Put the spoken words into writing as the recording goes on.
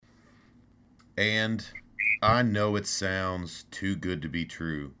And I know it sounds too good to be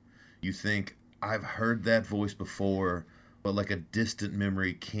true. You think, I've heard that voice before, but like a distant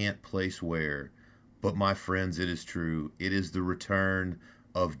memory can't place where. But my friends, it is true. It is the return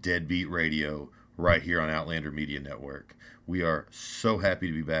of Deadbeat Radio right here on Outlander Media Network. We are so happy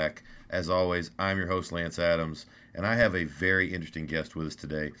to be back. As always, I'm your host, Lance Adams, and I have a very interesting guest with us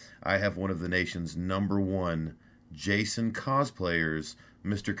today. I have one of the nation's #1 Jason cosplayers,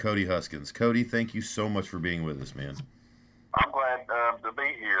 Mr. Cody Huskins. Cody, thank you so much for being with us, man. I'm glad to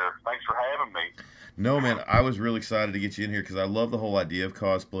be here. Thanks for having me. No, man, I was really excited to get you in here because I love the whole idea of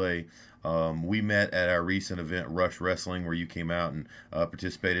cosplay. We met at our recent event, Rush Wrestling, where you came out and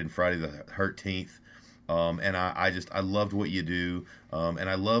participated in Friday the 13th. And I loved what you do. And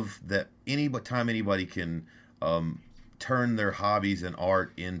I love that time anybody can turn their hobbies and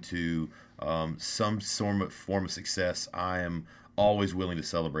art into some form of success, I am always willing to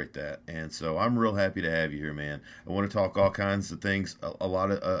celebrate that. And so I'm real happy to have you here, man. I want to talk all kinds of things, a lot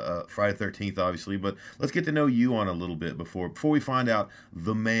of Friday the 13th, obviously, but let's get to know you on a little bit before we find out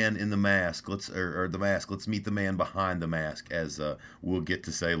the man in the mask. Let's meet the man behind the mask, as we'll get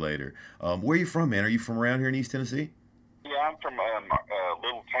to say later. Where are you from, man? Are you from around here in East Tennessee? Yeah, I'm from a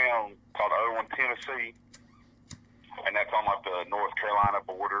little town called Irwin, Tennessee, and that's on like the North Carolina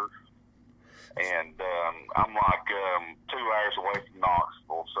border. And I'm like 2 hours away from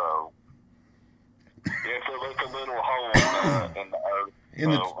Knoxville, so it's a little hole in the earth.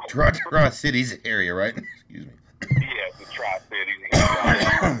 In the Tri-Cities area, right? Excuse me. Yeah, the Tri-Cities.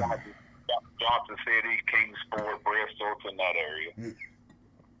 Johnson City, Kingsport, Bristol, it's in that area.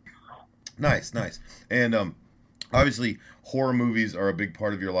 Nice. And obviously, horror movies are a big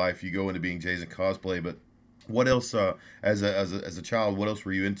part of your life. You go into being Jason cosplay, but what else, as a child, what else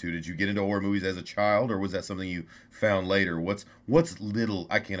were you into? Did you get into horror movies as a child, or was that something you found later? What's little?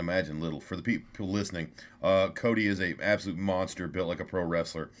 I can't imagine little. For the people listening, Cody is a absolute monster, built like a pro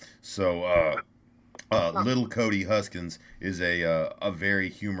wrestler. So, little Cody Huskins is a very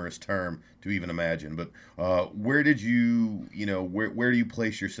humorous term to even imagine. But where did where do you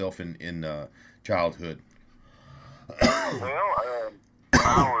place yourself in childhood? Well, when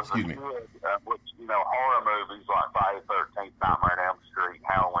I was a kid, which, horror movies like Friday the 13th, Nightmare on Elm Street,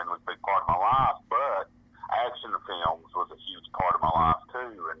 Halloween was a big part of my life, but action films was a huge part of my life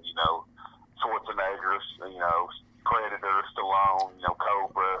too, and, Schwarzenegger, Predator, Stallone,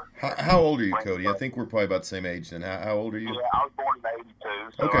 Cobra. How old are you, Cody? I think we're probably about the same age then. How old are you? Yeah, I was born in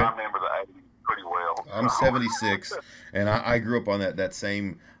 82, so okay. I remember the 80s pretty well. I'm 76, and I grew up on that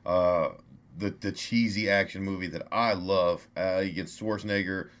same the cheesy action movie that I love. You get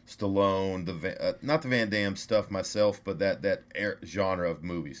Schwarzenegger, Stallone, not the Van Damme stuff myself, but that genre of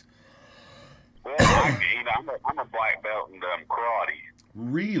movies. Well, I'm a black belt in karate.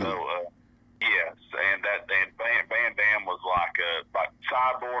 Really? So, yes, and Van Damme was like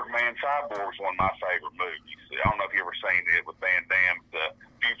Cyborg. Man, Cyborg's one of my favorite movies. I don't know if you ever seen it with Van Damme, the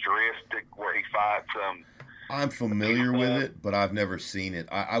futuristic where he fights I'm familiar with it, but I've never seen it.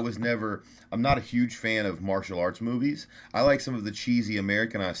 I'm not a huge fan of martial arts movies. I like some of the cheesy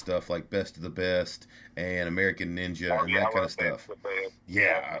Americanized stuff like Best of the Best and American Ninja and that kind of stuff.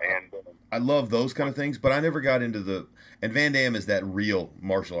 Yeah, I love those kind of things, but I never got into and Van Damme is that real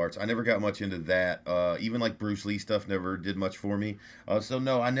martial arts. I never got much into that. Even like Bruce Lee stuff never did much for me. So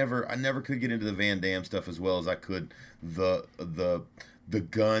no, I never could get into the Van Damme stuff as well as I could the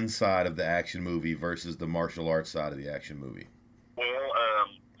gun side of the action movie versus the martial arts side of the action movie. Well,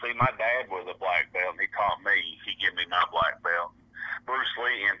 see, my dad was a black belt, and he taught me. He gave me my black belt. Bruce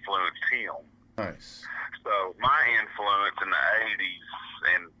Lee influenced him. Nice. So my influence in the 80s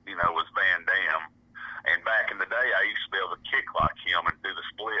was Van Damme. And back in the day, I used to be able to kick like him and do the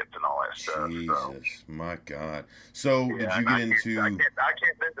splits and all that stuff. Jesus, my God. So did you get into... I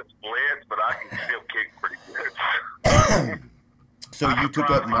can't do the splits, but I can still kick pretty good. So you took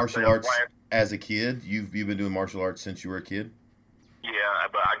up martial arts as a kid? You've been doing martial arts since you were a kid? Yeah,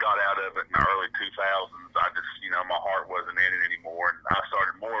 but I got out of it in the early 2000s. I just, my heart wasn't in it anymore, and I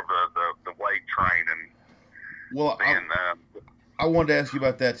started more of the weight training. Well, I wanted to ask you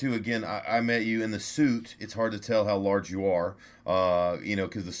about that too. Again, I met you in the suit. It's hard to tell how large you are,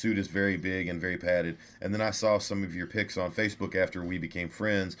 because the suit is very big and very padded. And then I saw some of your pics on Facebook after we became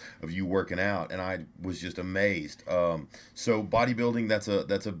friends of you working out, and I was just amazed. So bodybuilding,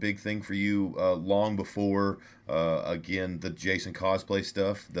 that's a big thing for you. Long before, again, the Jason cosplay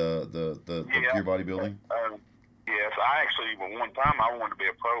stuff, the pure bodybuilding. Yes, I actually, one time I wanted to be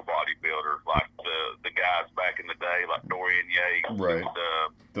a pro bodybuilder, like the guys back in the day, like Dorian Yates. Right.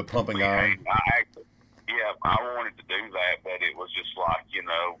 The pumping iron. I wanted to do that, but it was just like,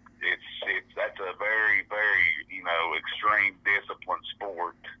 that's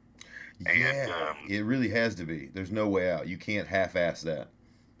It really has to be. There's no way out. You can't half-ass that.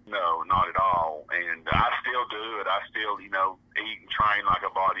 No, not at all. And I still do it. I still, eat and train like a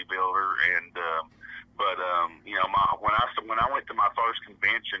bodybuilder. And but when I went to my first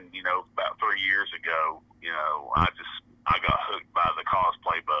convention, about 3 years ago, I got hooked by the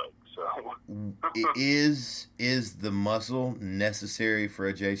cosplay bug. So is the muscle necessary for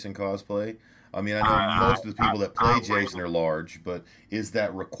a Jason cosplay? I mean, I know most of the people that play Jason are large, but is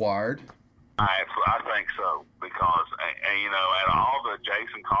that required? I think so, because out of all the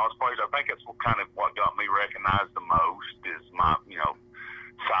Jason cosplays, I think it's kind of what got me recognized the most is my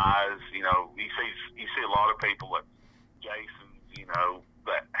size. You see a lot of people at Jason's,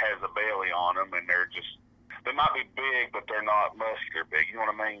 that has a belly on them, and they might be big, but they're not muscular big. You know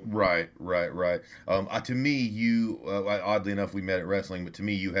what I mean? Right. To me, you oddly enough, we met at wrestling, but to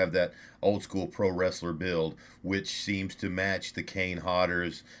me, you have that old school pro wrestler build, which seems to match the Kane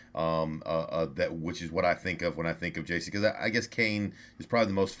Hodder's. Which is what I think of when I think of Jason, because I guess Kane is probably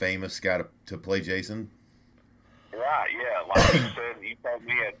the most famous guy to play Jason. Right. Yeah. Like you said, you told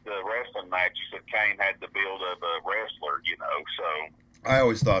me at the wrestling match, you said Kane had the build of a wrestler. So I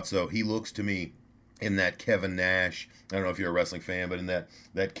always thought so. He looks to me in that Kevin Nash, I don't know if you're a wrestling fan, but in that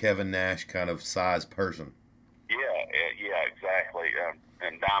Kevin Nash kind of size person. Yeah, exactly.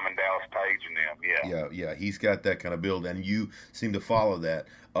 And Diamond Dallas Page and them, Yeah, he's got that kind of build, and you seem to follow that.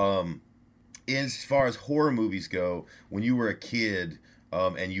 As far as horror movies go, when you were a kid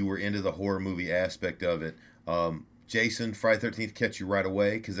and you were into the horror movie aspect of it, Jason, Friday the 13th catch you right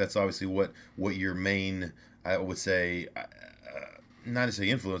away, because that's obviously what your main, I would say, not to say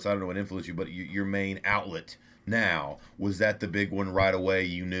influence, I don't know what influenced you, but your main outlet now. Was that the big one right away?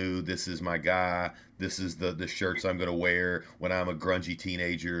 You knew, this is my guy, this is the shirts I'm going to wear when I'm a grungy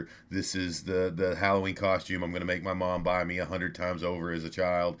teenager, this is the Halloween costume I'm going to make my mom buy me 100 times over as a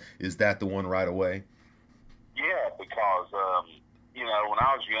child. Is that the one right away? Yeah, because, when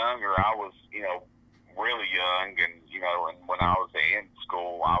I was younger, I was, really young, and when I was in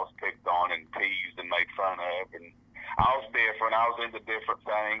school, I was picked on and teased and made fun of, and I was different. I was into different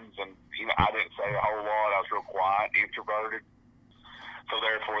things, and I didn't say a whole lot. I was real quiet, introverted. So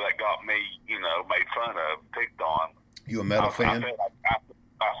therefore, that got me, made fun of, picked on. You a metal fan? I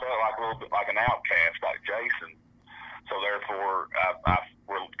felt like a little bit like an outcast, like Jason. So therefore, I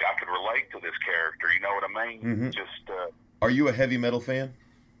could relate to this character. You know what I mean? Mm-hmm. Are you a heavy metal fan?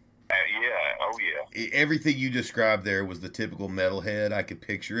 Yeah. Oh, yeah. Everything you described there was the typical metalhead. I could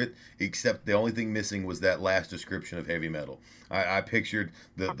picture it, except the only thing missing was that last description of heavy metal. I pictured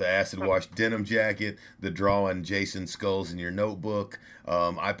the acid wash denim jacket, the drawing Jason skulls in your notebook.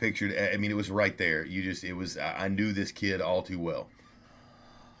 I pictured, it was right there. I knew this kid all too well.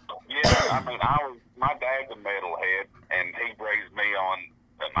 Yeah, my dad's a metalhead, and he raised me on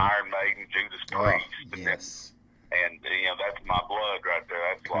an Iron Maiden, Judas Priest. Oh, yes. And that's my blood right there.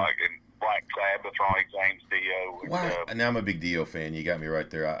 That's like in Black Sabbath, Ronnie James Dio. Wow. Now I'm a big Dio fan. You got me right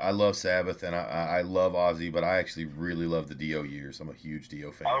there. I love Sabbath, and I love Ozzy, but I actually really love the Dio years. I'm a huge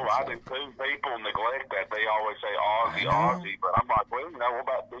Dio fan. Oh, I do too. People neglect that. They always say Ozzy, but I'm like, well, what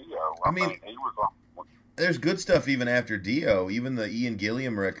about Dio? I mean, he was like, there's good stuff even after Dio. Even the Ian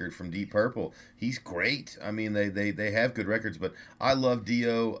Gilliam record from Deep Purple, he's great. I mean, they have good records, but I love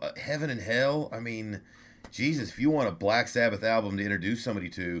Dio. Heaven and Hell, Jesus, if you want a Black Sabbath album to introduce somebody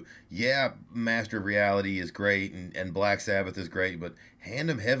to, yeah, Master of Reality is great and Black Sabbath is great, but hand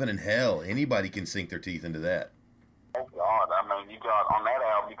them Heaven and Hell. Anybody can sink their teeth into that. Oh, God. You got, on that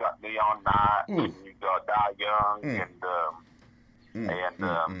album, you got Neon Night, and you got Die Young, and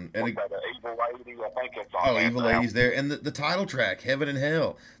Evil Lady, I think it's on that Evil Lady's there. And the title track, Heaven and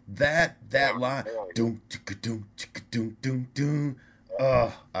Hell, that line, doom, doom, doom, doom, doom.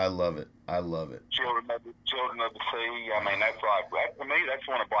 Oh, I love it. Children of the Sea. To me, that's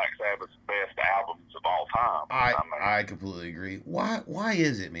one of Black Sabbath's best albums of all time. I completely agree. Why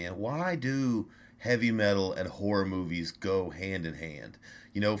is it, man? Why do heavy metal and horror movies go hand in hand?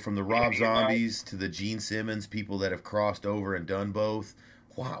 From the Rob Zombies to the Gene Simmons, people that have crossed over and done both.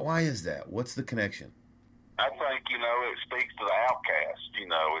 Why is that? What's the connection? I think, it speaks to the outcast.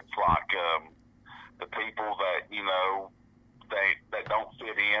 It's like the people that, that don't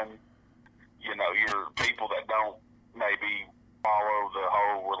fit in. You're people that don't maybe follow the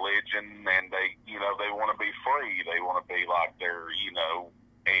whole religion, and they want to be free. They want to be like they're,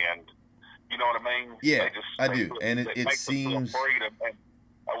 and you know what I mean? Yeah, I do. And it seems freedom and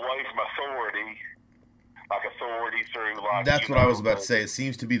away from authority, like authority through like. That's what I was about to say. It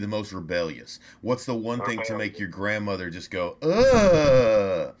seems to be the most rebellious. What's the one thing to make your grandmother just go,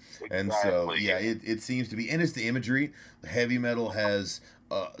 ugh? Exactly. And so, yeah, it seems to be, and it's the imagery. Heavy metal has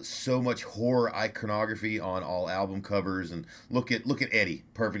so much horror iconography on all album covers, and look at Eddie,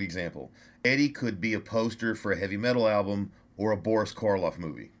 perfect example. Eddie could be a poster for a heavy metal album or a Boris Karloff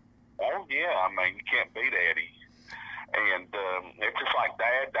movie. Oh yeah, I mean you can't beat Eddie, and it's just like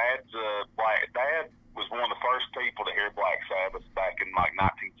Dad. Dad was one of the first people to hear Black Sabbath back in like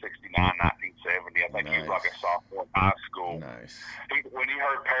 1969, 1970. I think he was like a sophomore in high school. Nice. When he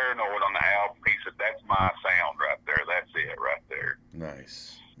heard Paranoid on the album, he said, "That's my sound right there. That's it right there."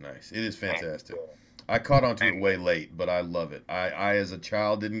 Nice. It is fantastic. I caught onto it way late, but I love it. I as a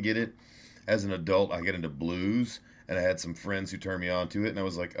child didn't get it. As an adult, I get into blues, and I had some friends who turned me on to it, and I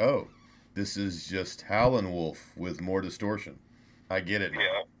was like, oh, this is just Howlin' Wolf with more distortion. I get it now.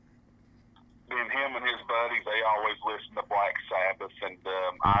 Yeah. And him and his buddies, they always listen to Black Sabbath and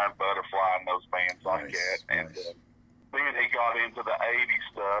Iron Butterfly and those bands like that. And then he got into the 80s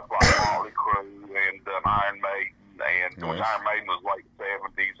stuff like Motley Crue and Iron Maiden, and Iron Maiden was late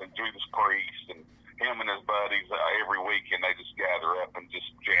 70s, and Judas Priest, and him and his buddies every weekend they just gather up and just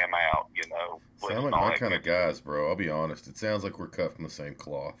jam out, you know. Sound like my kind of guys, bro. I'll be honest. It sounds like we're cut from the same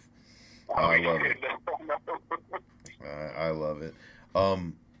cloth. I love it. I love it.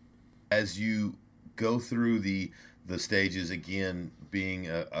 As you go through the stages, again, being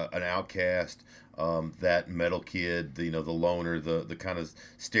an outcast, that metal kid, the loner, the kind of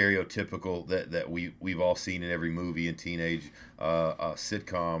stereotypical that we've all seen in every movie and teenage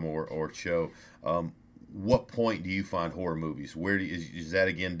sitcom or show. What point do you find horror movies? Where is that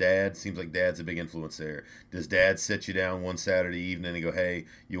again? Dad seems like Dad's a big influence there. Does Dad sit you down one Saturday evening and go, "Hey,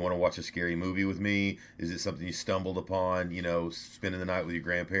 you want to watch a scary movie with me?" Is it something you stumbled upon? Spending the night with your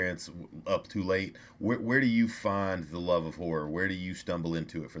grandparents up too late. Where do you find the love of horror? Where do you stumble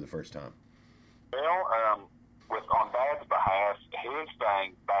into it for the first time? Well, on Dad's behalf, his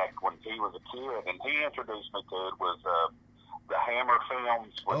thing back when he was a kid, and he introduced me to it, was the Hammer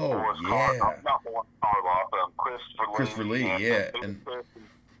films with Boris Karloff, not Boris Karloff, Christopher Lee.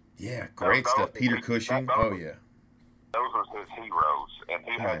 Great stuff. Peter Cushing. Those were his heroes, and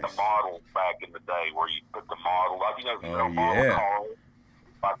he had the model back in the day where you put the model, model car,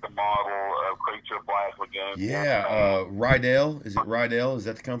 like the model of Creature of Black Lagoon. Yeah, Rydell. Is it Rydell? Is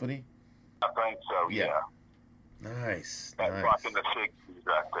that the company? I think so. Yeah. Nice. That's like in the 60s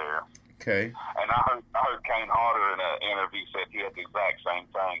right there. Okay. And I heard Kane Hodder in an interview said he had the exact same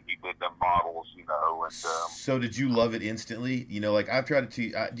thing. He did the models, and So did you love it instantly? Like I've tried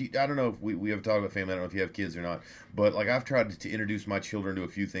to I don't know if we have talked about family. I don't know if you have kids or not, but like I've tried to introduce my children to a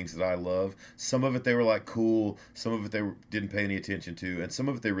few things that I love. Some of it they were like cool. Some of it they didn't pay any attention to, and some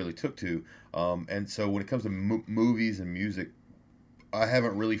of it they really took to. And so when it comes to movies and music, I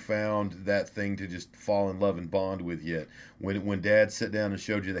haven't really found that thing to just fall in love and bond with yet. When Dad sat down and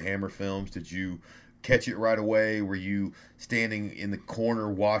showed you the Hammer films, did you catch it right away? Were you standing in the corner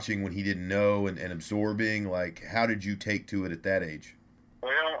watching when he didn't know and absorbing? Like, how did you take to it at that age?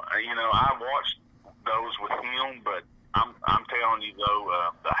 Well, I watched those with him, but I'm telling you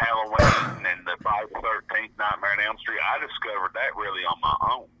though, the Halloween and the Friday the 13th, Nightmare on Elm Street, I discovered that really on my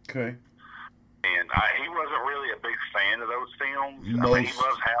own. Okay. And he wasn't really a big fan of those films. He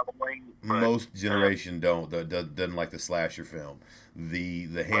loves Halloween. Most generation doesn't like the slasher film.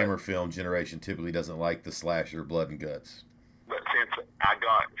 The Hammer film generation typically doesn't like the slasher blood and guts. But since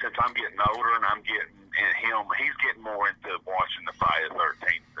I'm getting older and he's getting more into watching the Friday the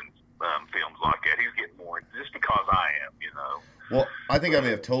 13th and films like that. He's getting more into just because I am, Well, I think I may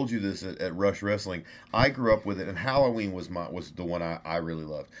have told you this at Rush Wrestling. I grew up with it, and Halloween was the one I really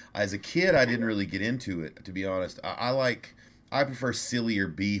loved. As a kid, I didn't really get into it, to be honest. I prefer sillier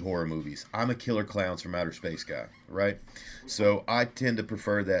B horror movies. I'm a Killer Clowns from Outer Space guy, right? So I tend to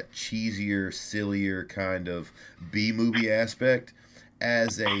prefer that cheesier, sillier kind of B movie aspect.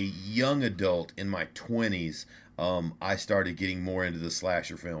 As a young adult in my 20s, I started getting more into the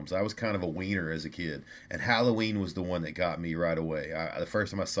slasher films. I was kind of a wiener as a kid, and Halloween was the one that got me right away. The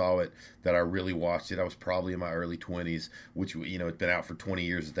first time I saw it, that I really watched it, I was probably in my early 20s, which, it's been out for 20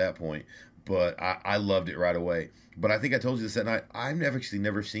 years at that point, but I loved it right away. But I think I told you this that night, I've never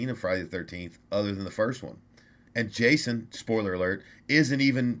seen a Friday the 13th other than the first one. And Jason, spoiler alert, isn't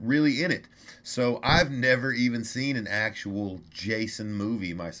even really in it. So I've never even seen an actual Jason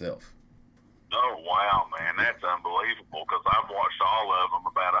movie myself. Oh, wow, man. That's unbelievable because I've watched all of them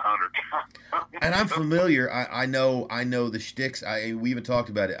about 100 times. And I'm familiar. I know the shticks. We even talked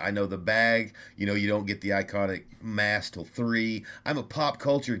about it. I know the bag. You don't get the iconic mask till 3. I'm a pop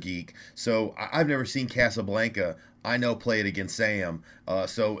culture geek, so I've never seen Casablanca. I know Play It Again Sam.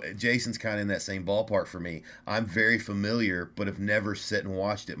 So Jason's kind of in that same ballpark for me. I'm very familiar, but have never sat and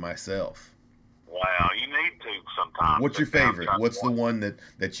watched it myself. Wow. Wow, you need to sometimes. What's your Sit down favorite? and What's the watch. one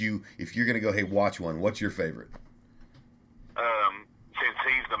that you, if you're gonna go, hey, watch one? What's your favorite? Since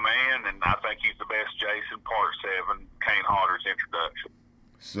he's the man, and I think he's the best Jason, Part 7, Kane Hodder's introduction.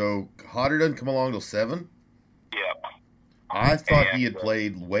 So Hodder doesn't come along till 7. Yep. I thought he And, had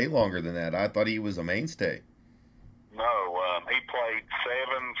played way longer than that. I thought he was a mainstay. No, he played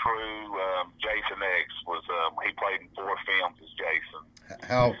 7 through Jason X. He played in 4 films as Jason.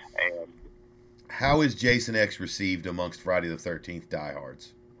 How And how is Jason X received amongst Friday the 13th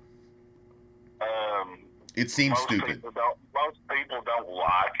diehards? It seems stupid. Most people don't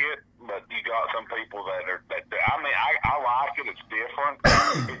like it, but you got some people that are. I like it. It's different.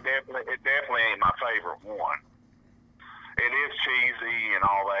 It definitely ain't my favorite one. It is cheesy and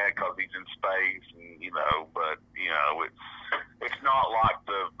all that because he's in space, and but it's not like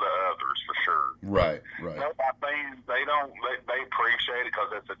the others for sure. Right. No, I mean they appreciate it because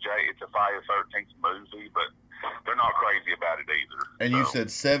it's a Friday the 13th movie, but they're not crazy about it either. And you said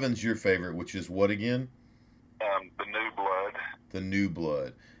 7's your favorite, which is what again? The New Blood. The New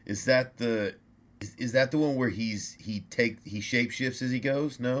Blood. Is that the one where he shapeshifts as he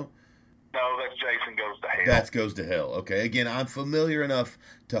goes? No? No, that's Jason Goes to Hell. That goes to hell. Okay. Again, I'm familiar enough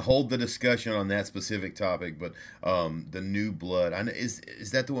to hold the discussion on that specific topic, but the New Blood.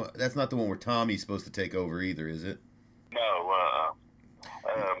 Is that the one? That's not the one where Tommy's supposed to take over either, is it? No.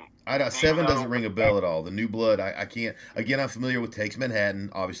 7 doesn't ring a bell at all. The New Blood, I can't. Again, I'm familiar with Takes Manhattan.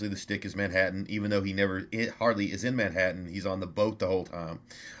 Obviously, the stick is Manhattan, even though he hardly is in Manhattan. He's on the boat the whole time.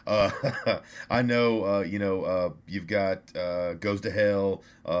 I know, you've got Goes to Hell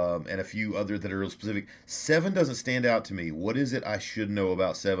and a few other that are real specific. 7 doesn't stand out to me. What is it I should know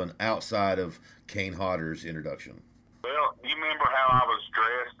about 7 outside of Kane Hodder's introduction? Well, you remember how I was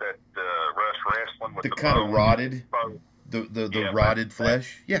dressed at Rush Wrestling with The the kind of bone? rotted, Bone. the Yeah, rotted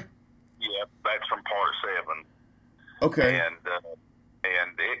flesh? Yeah. Yeah, that's from Part 7. Okay. And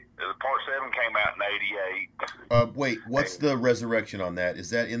Part 7 came out in '88. Wait, what's the resurrection on that?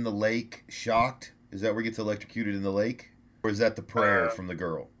 Is that in the lake, shocked? Is that where he gets electrocuted in the lake? Or is that the prayer from the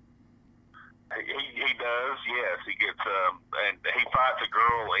girl? He does, yes. He gets and he fights a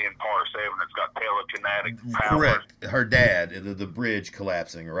girl in Part 7 that's got telekinetic powers. Correct. Her dad, the bridge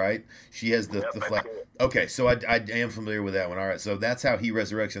collapsing, right? She has the Yep, flag. that's it. Okay, so I am familiar with that one. All right, so that's how he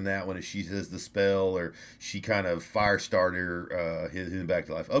resurrects in that one, is she says the spell, or she kind of fire starter him back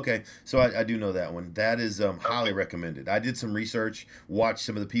to life. Okay, so I do know that one. That is highly recommended. I did some research, watched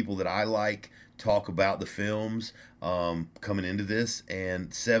some of the people that I like talk about the films coming into this,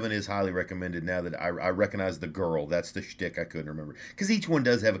 and 7 is highly recommended now that I recognize the girl. That's the shtick I couldn't remember. Because each one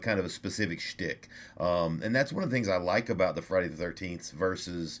does have a kind of a specific shtick. And that's one of the things I like about the Friday the 13th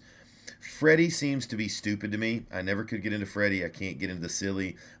versus... Freddy seems to be stupid to me. I never could get into Freddy. I can't get into the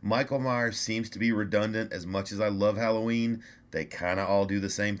silly. Michael Myers seems to be redundant. As much as I love Halloween, they kind of all do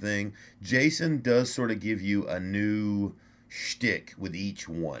the same thing. Jason does sort of give you a new shtick with each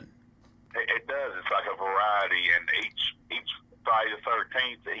one. It does. It's like a variety, and each Friday the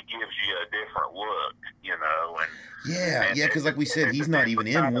 13th, he gives you a different look, And Yeah, because like we said, he's not even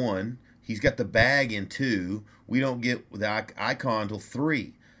in 1. He's got the bag in 2. We don't get the icon till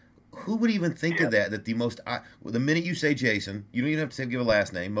 3. Who would even think of that? That the minute you say Jason, you don't even have to give a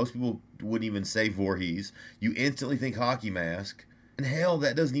last name. Most people wouldn't even say Voorhees. You instantly think hockey mask. And hell,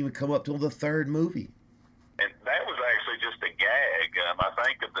 that doesn't even come up till the 3rd movie. And that was actually just a gag. I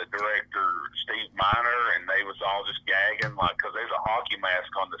think of the director, Steve Miner, and they was all just gagging, because there's a hockey mask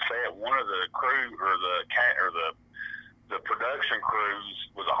on the set. One of the crew, or the production crews,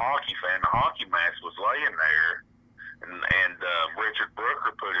 was a hockey fan. The hockey mask was laying there. And Richard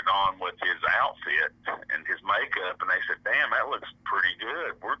Brooker put it on with his outfit and his makeup, and they said, "Damn, that looks pretty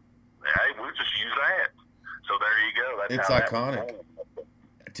good. We'll just use that." So there you go. That's It's how iconic. That was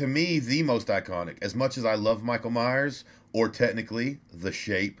To me, the most iconic. As much as I love Michael Myers, or technically The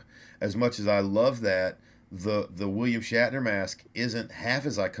Shape, as much as I love that, the William Shatner mask isn't half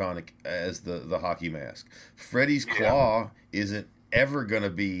as iconic as the hockey mask. Freddy's claw isn't ever going to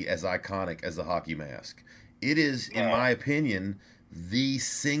be as iconic as the hockey mask. It is, in my opinion, the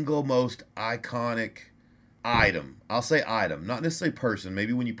single most iconic item. I'll say item, not necessarily person.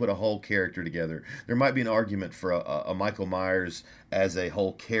 Maybe when you put a whole character together, there might be an argument for a Michael Myers as a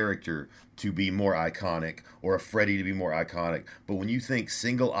whole character to be more iconic, or a Freddy to be more iconic. But when you think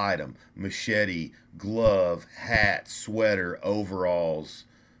single item, machete, glove, hat, sweater, overalls,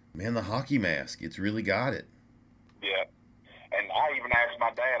 man, the hockey mask, it's really got it. Yeah. And I even asked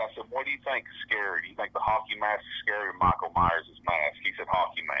my dad, I said, "What do you think is scary? Do you think the hockey mask is scary or Michael Myers' mask?" He said,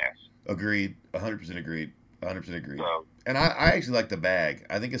 "Hockey mask." Agreed. 100% agreed. 100% agree. So, And I actually like The Bag.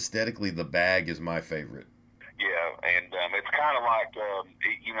 I think aesthetically, The Bag is my favorite. yeah, and it's kind of like,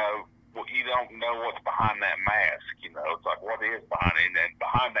 you know, you don't know what's behind that mask. You know, it's like, what is behind it? And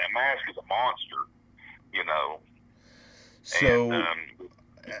behind that mask is a monster, you know. So, And,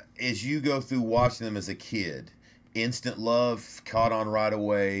 as you go through watching them as a kid, instant love, caught on right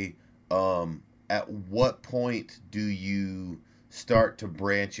away. At what point do you start to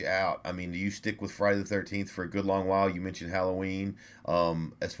branch out? I mean, do you stick with Friday the 13th for a good long while? You mentioned Halloween.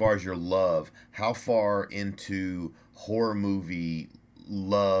 As far as your love, how far into horror movie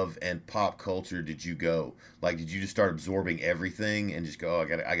love and pop culture did you go? Like, did you just start absorbing everything and just go, oh,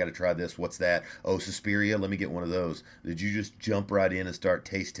 I gotta try this. What's that? Oh, Suspiria, let me get one of those. Did you just jump right in and start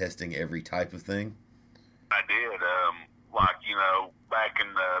taste testing every type of thing? I did. Like, you know, back in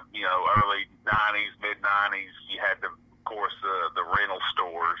the, you know, early 90s, mid 90s, you had of course, the rental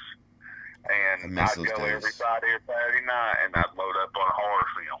stores. And I'd go days. every Friday or Saturday night and I'd load up on horror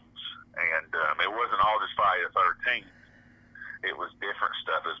films. And it wasn't all just Friday the 13th. It was different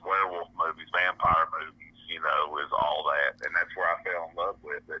stuff as werewolf movies, vampire movies, you know, was all that. And that's where I fell in love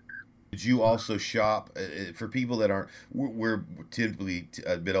with it. Did you also shop for people that aren't? We're typically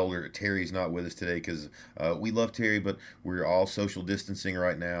a bit older. Terry's not with us today because we love Terry, but we're all social distancing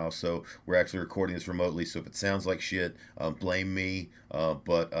right now. So we're actually recording this remotely. So if it sounds like shit, blame me.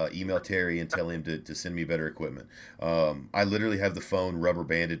 But email Terry and tell him to send me better equipment. I literally have the phone rubber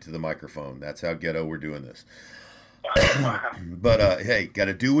banded to the microphone. That's how ghetto we're doing this. But hey, got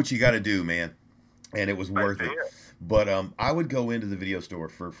to do what you got to do, man. And it was worth it. But I would go into the video store.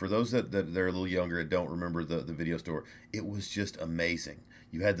 For those that are a little younger and don't remember the video store, it was just amazing.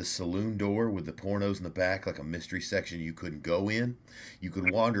 You had the saloon door with the pornos in the back, like a mystery section you couldn't go in. You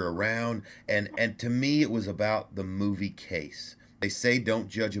could wander around. And to me, it was about the movie case. They say don't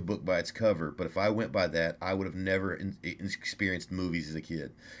judge a book by its cover, but if I went by that, I would have never experienced movies as a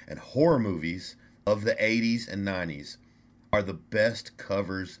kid. And horror movies of the 80s and 90s are the best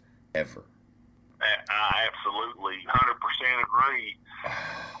covers ever. I absolutely 100% agree.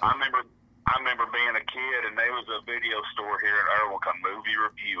 I remember being a kid, and there was a video store here in Irwin called Movie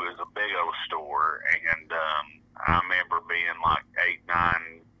Review. It was a big old store, and I remember being like 8,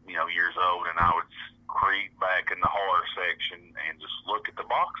 9, years old, and I would creep back in the horror section and just look at the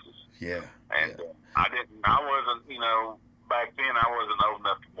boxes. Yeah. And I wasn't, back then I wasn't old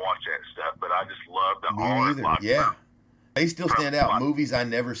enough to watch that stuff, but I just loved the horror. Yeah. They still stand out. Movies I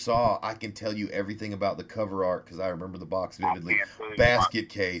never saw, I can tell you everything about the cover art because I remember the box vividly. Basket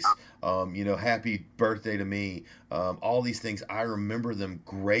case, Happy Birthday to Me, all these things. I remember them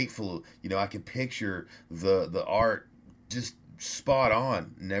grateful. I can picture the art just spot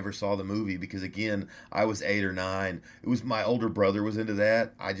on. Never saw the movie because, again, I was 8 or 9. It was my older brother was into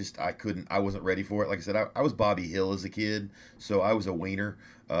that. I wasn't ready for it. Like I said, I was Bobby Hill as a kid, so I was a wiener.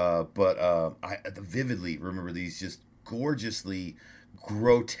 But I vividly remember these just gorgeously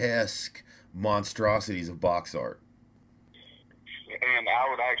grotesque monstrosities of box art. And I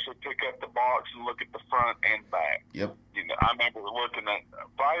would actually pick up the box and look at the front and back. Yep. I remember looking at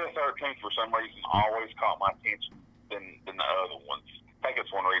Friday the 13th for some reason always caught my attention than the other ones. I think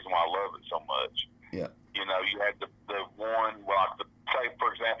it's one reason why I love it so much. Yeah. You had the one, say,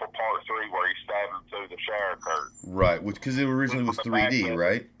 for example, part 3 where he's stabbing through the shower curtain. Right, because it originally was 3D,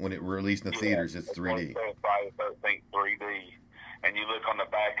 right? When it released in the theaters, it's 3D. Friday the 13th 3D. And you look on the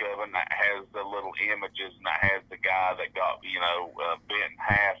back of it, and that has the little images, and that has the guy that got, bent in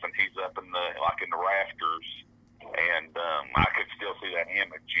half, and he's up in the rafters. And I could still see that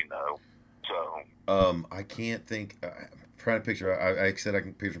image, So. I can't think. I'm trying to picture. I said I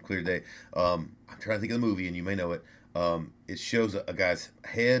can picture clear day. I'm trying to think of the movie, and you may know it. It shows a guy's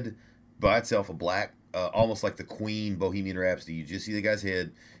head by itself, a black, almost like the Queen Bohemian Rhapsody. You just see the guy's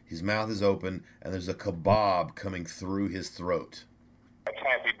head, his mouth is open, and there's a kebab coming through his throat. That's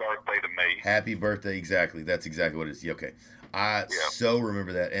Happy Birthday to Me. Happy Birthday, exactly. That's exactly what it is. Okay. I so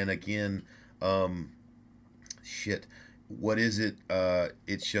remember that. And again, what is it?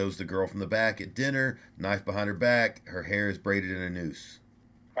 It shows the girl from the back at dinner, knife behind her back, her hair is braided in a noose.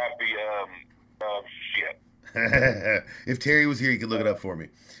 If Terry was here, he could look it up for me.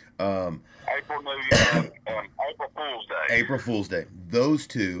 April Fool's Day. April Fool's Day. Those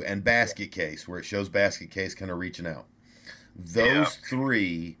two, and Basket Case, where it shows Basket Case kind of reaching out. Those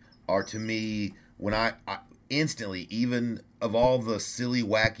three are, to me, when I instantly, even of all the silly,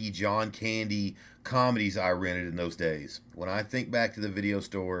 wacky John Candy comedies I rented in those days, when I think back to the video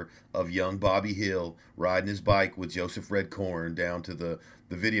store of young Bobby Hill riding his bike with Joseph Redcorn down to the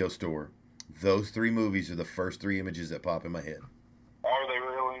video store, those 3 movies are the first 3 images that pop in my head. Are they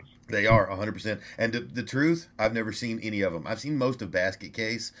really? They are 100%. And the truth, I've never seen any of them. I've seen most of Basket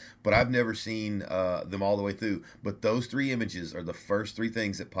Case, but I've never seen them all the way through. But those three images are the first three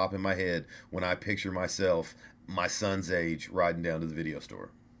things that pop in my head when I picture myself, my son's age, riding down to the video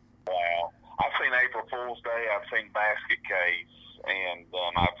store. Wow. I've seen April Fool's Day. I've seen Basket Case, and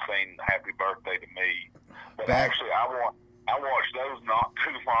I've seen Happy Birthday to Me. But actually, I watched those not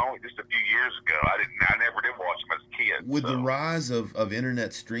too long, just a few years ago. I never did watch them as a kid. With the rise of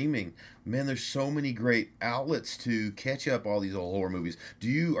internet streaming, man, there's so many great outlets to catch up all these old horror movies.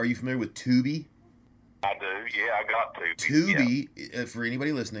 Are you familiar with Tubi? I do. Yeah, I got Tubi, for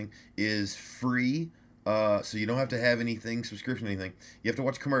anybody listening, is free. So you don't have to have anything, subscription, anything. You have to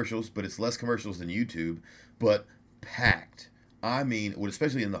watch commercials, but it's less commercials than YouTube. But packed. I mean,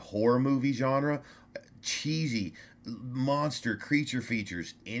 especially in the horror movie genre, cheesy monster creature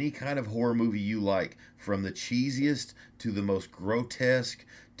features, any kind of horror movie you like, from the cheesiest to the most grotesque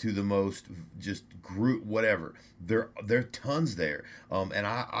to the most just whatever. There are tons there. And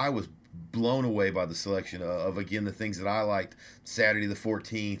I was blown away by the selection of again, the things that I liked: Saturday the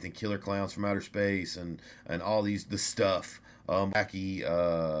 14th and Killer Clowns from Outer Space and all the stuff. Wacky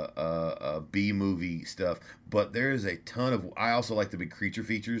B movie stuff. But there is a ton of. I also like the big creature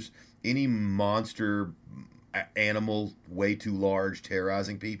features. Any monster animal way too large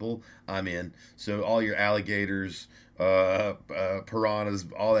terrorizing people, I'm in. So all your alligators, piranhas,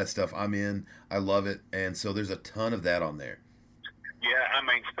 all that stuff, I'm in. I love it. And so there's a ton of that on there. Yeah, I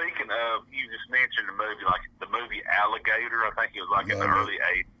mean, speaking of, you just mentioned the movie Alligator. I think it was like in the early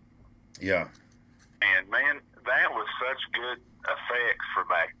 80s. Yeah. And man, that was such good effects for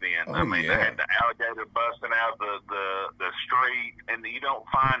back then. Oh, I mean, yeah. they had the alligator busting out the street, and you don't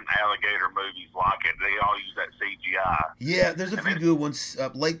find alligator movies like it. They all use that CGI. Yeah, there's a few good ones.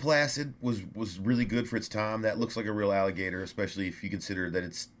 Lake Placid was really good for its time. That looks like a real alligator, especially if you consider that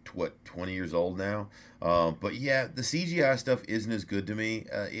it's 20 years old now. But yeah, the CGI stuff isn't as good to me.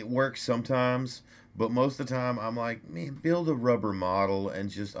 It works sometimes, but most of the time I'm like, man, build a rubber model and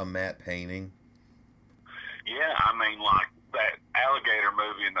just a matte painting. Yeah, I mean, like that alligator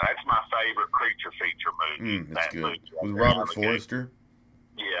movie, and that's my favorite creature feature movie. That's that good. movie, With Robert Forster.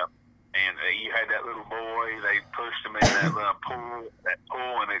 Yeah, and you had that little boy. They pushed him in that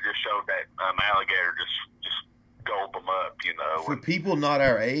pool, and it just showed that alligator just gulp him up, you know. For people not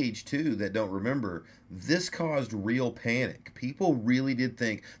our age too that don't remember, this caused real panic. People really did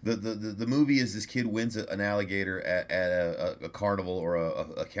think the movie is this kid wins an alligator at a carnival or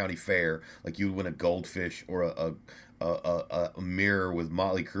a county fair, like you would win a goldfish or a mirror with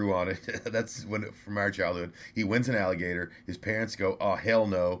Motley Crue on it. That's from our childhood. He wins an alligator. His parents go, oh, hell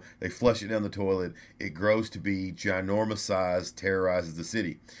no. They flush it down the toilet. It grows to be ginormous size, terrorizes the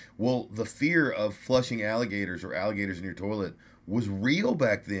city. Well, the fear of flushing alligators or alligators in your toilet was real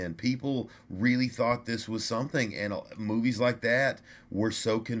back then. People really thought this was something, and movies like that were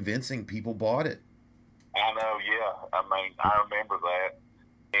so convincing, people bought it. I know, yeah. I mean, I remember that.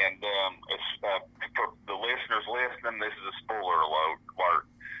 And it's for the listeners listening, this is a spoiler alert.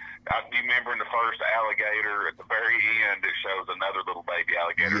 Do you remember in the first alligator, at the very end, it shows another little baby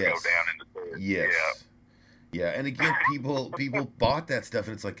alligator go down in the pit? Yes. Yeah, and again, people bought that stuff,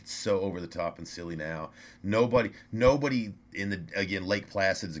 and it's so over the top and silly now. Nobody Lake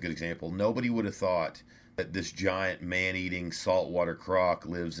Placid is a good example. Nobody would have thought that this giant man-eating saltwater croc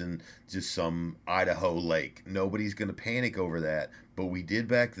lives in just some Idaho lake. Nobody's going to panic over that, but we did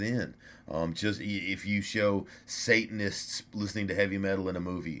back then. Just if you show Satanists listening to heavy metal in a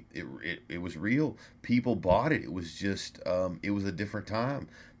movie, it was real. People bought it. It was just it was a different time.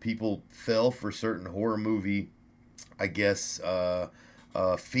 People fell for certain horror movie, I guess,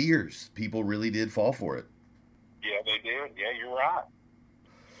 fears. People really did fall for it. Yeah, they did. Yeah, you're right.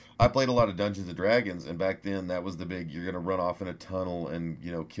 I played a lot of Dungeons and Dragons, and back then that was the big, you're going to run off in a tunnel and,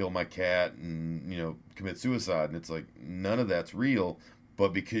 kill my cat and, commit suicide. And it's like, none of that's real,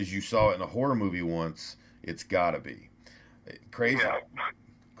 but because you saw it in a horror movie once, it's got to be. Crazy. Yeah.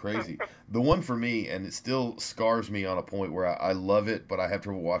 Crazy. The one for me, and it still scars me on a point where I love it, but I have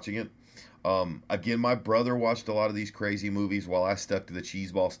trouble watching it. Again, my brother watched a lot of these crazy movies while I stuck to the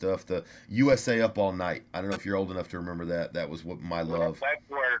cheeseball stuff. The USA Up All Night. I don't know if you're old enough to remember that. That was what my love.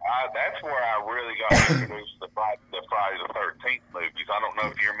 That's where I really got introduced to the Friday the 13th movies. I don't know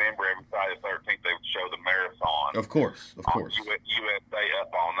if you remember, every Friday the 13th they would show the marathon. Of course. USA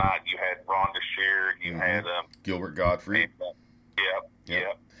Up All Night. You had Rhonda Shear. You had Gilbert Gottfried.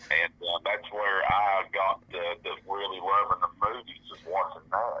 Yep. And that's where I got the really loving the movies, just watching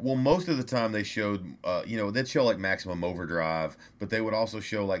that. Well, most of the time they showed, they'd show like Maximum Overdrive, but they would also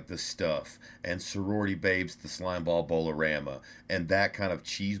show like The Stuff and Sorority Babes, The Slimeball Bolorama, and that kind of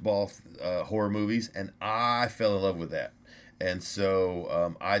cheeseball horror movies, and I fell in love with that. And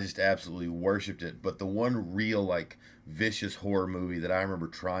so I just absolutely worshipped it. But the one real like vicious horror movie that I remember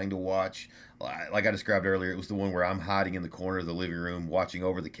trying to watch, like I described earlier, it was the one where I'm hiding in the corner of the living room, watching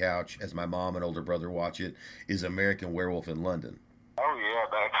over the couch as my mom and older brother watch it, is American Werewolf in London. Oh yeah,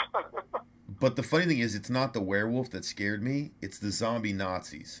 that's. But the funny thing is, it's not the werewolf that scared me. It's the zombie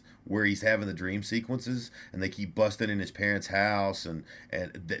Nazis, where he's having the dream sequences, and they keep busting in his parents' house,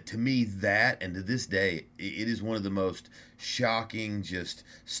 to me that, and to this day, it is one of the most shocking, just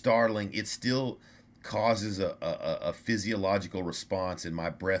startling. It still causes a physiological response in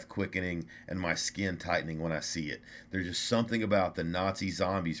my breath quickening and my skin tightening when I see it. There's just something about the Nazi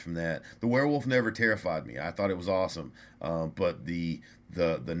zombies from that. The werewolf never terrified me. I thought it was awesome, but the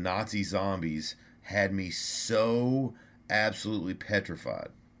Nazi zombies had me so absolutely petrified.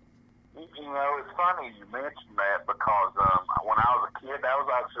 You know, it's funny you mentioned that because when I was a kid, that was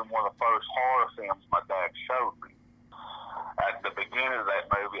actually one of the first horror films my dad showed me. At the beginning of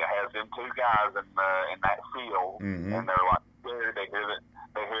that movie, it has them two guys in that field, and they're like scared. They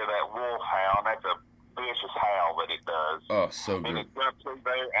hear that wolf howl, and that's a vicious howl that it does. Oh, so good. And it jumps through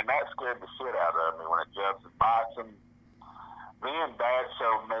there, and that scared the shit out of me when it jumps and bites them. Then Dad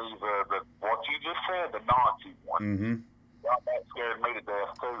showed me the what you just said, the Nazi one. Mm-hmm. That scared me to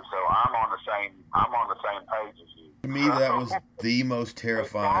death too. So I'm on the same page as you. To me, that was the most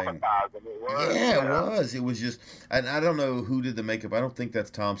terrifying. Yeah, it was. It was just, and I don't know who did the makeup. I don't think that's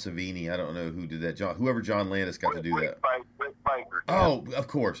Tom Savini. I don't know who did that. Whoever John Landis got to do that. Rick Baker. Oh, of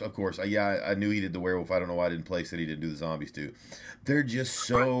course. Yeah, I knew he did the werewolf. I don't know why I didn't place that he didn't do the zombies too. They're just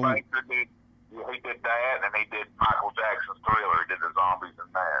so. Rick Baker he did that, and he did Michael Jackson's Thriller. He did the zombies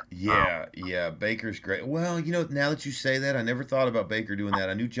in that. Yeah. Baker's great. Well, now that you say that, I never thought about Baker doing that.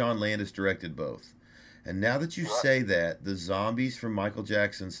 I knew John Landis directed both. And now that you say that, the zombies from Michael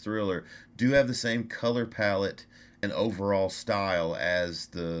Jackson's Thriller do have the same color palette and overall style as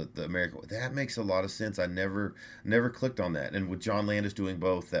the American. That makes a lot of sense. I never clicked on that. And with John Landis doing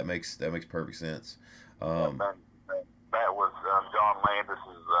both, that makes perfect sense. That was John Landis'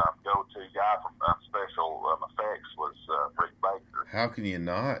 go-to guy from special effects was Rick Baker. How can you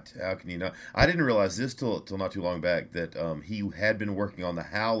not? I didn't realize this till not too long back that he had been working on The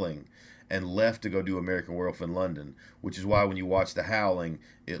Howling and left to go do American Werewolf in London, which is why when you watch The Howling,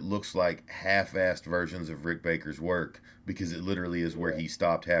 it looks like half-assed versions of Rick Baker's work, because it literally is where he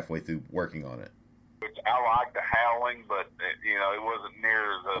stopped halfway through working on it. Which I like The Howling, but it wasn't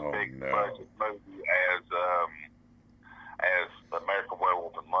near as big budget movie as American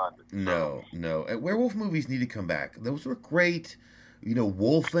Werewolf in London. No. Werewolf movies need to come back. Those were great.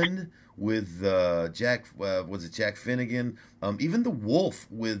 Wolfen with Jack Finnegan. Even The Wolf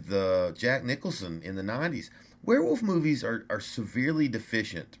with Jack Nicholson in the 90s. Werewolf movies are severely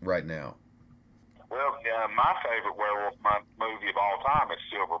deficient right now. Well, my favorite werewolf movie of all time is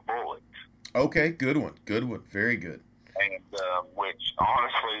Silver Bullet. Okay, good one. Very good. And which,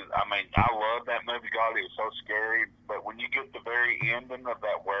 honestly, I love that movie. God, it was so scary. But when you get the very ending of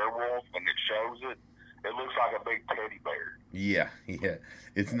that werewolf and it shows it, it looks like a big teddy bear. Yeah,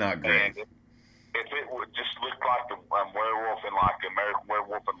 it's not great. And if it would just look like the werewolf in like American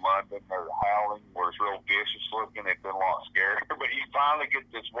Werewolf in London or Howling, where it's real vicious looking, it'd been a lot scarier. But you finally get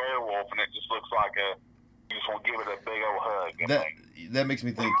this werewolf, and it just looks like you just want to give it a big old hug. That makes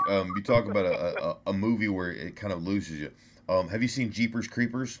me think. You talk about a movie where it kind of loses you. Have you seen Jeepers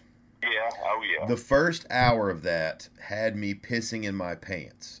Creepers? Yeah. Oh yeah. The first hour of that had me pissing in my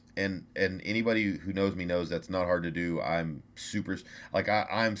pants. And anybody who knows me knows that's not hard to do. I'm super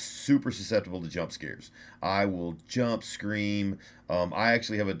susceptible to jump scares. I will jump, scream. I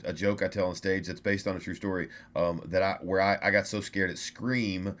actually have a joke I tell on stage that's based on a true story. I got so scared at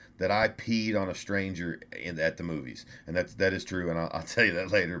Scream that I peed on a stranger at the movies, and that is true. And I'll tell you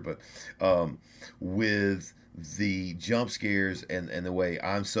that later. But with the jump scares and the way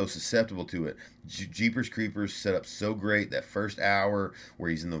I'm so susceptible to it, Jeepers Creepers set up so great. That first hour where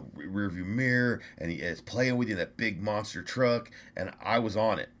he's in the rearview mirror and is playing with you in that big monster truck, and I was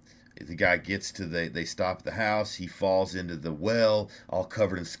on it. The guy gets to they stop at the house. He falls into the well, all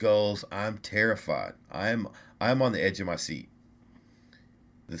covered in skulls. I'm terrified. I'm on the edge of my seat.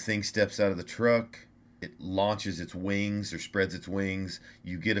 The thing steps out of the truck. It launches its wings or spreads its wings.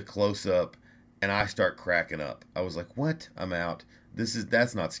 You get a close up. And I start cracking up. I was like, what? I'm out.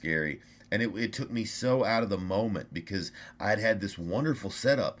 That's not scary. And it took me so out of the moment because I'd had this wonderful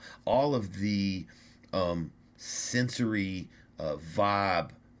setup. All of the sensory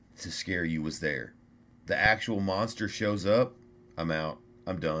vibe to scare you was there. The actual monster shows up, I'm out.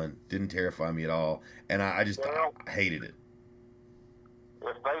 I'm done. Didn't terrify me at all, and I hated it.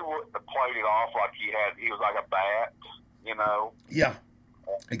 If they would have played it off like he was like a bat, you know. Yeah,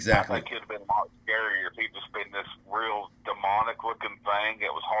 exactly. I think it'd have been a lot scarier if he'd just been this real demonic looking thing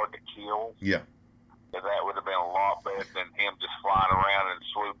that was hard to kill. Yeah. That would have been a lot better than him just flying around and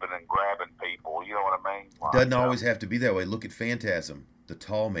swooping and grabbing people. You know what I mean? Like, doesn't always have to be that way. Look at Phantasm, the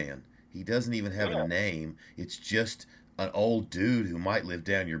tall man. He doesn't even have a name. It's just an old dude who might live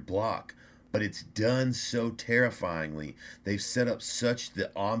down your block. But it's done so terrifyingly. They've set up such the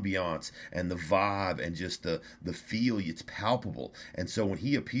ambiance and the vibe and just the feel. It's palpable. And so when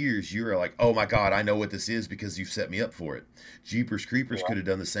he appears, you're like, oh my God, I know what this is because you've set me up for it. Jeepers Creepers could have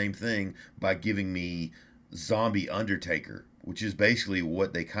done the same thing by giving me Zombie Undertaker, which is basically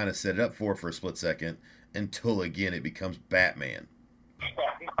what they kind of set it up for a split second until, again, it becomes Batman.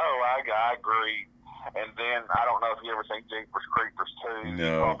 No, I agree. And then, I don't know if you ever seen Jeepers Creepers 2.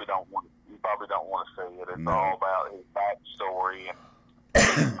 No. You probably don't want to see it. It's all about his backstory, and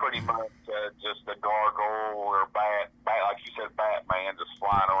he's pretty much just a gargoyle or bat, like you said, Batman, just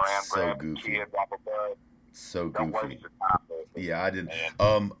flying around, grabbing kids off a bus. So Don't goofy. waste your time with it. Yeah, I didn't.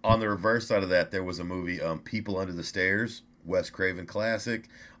 On the reverse side of that, there was a movie, People Under the Stairs, Wes Craven classic,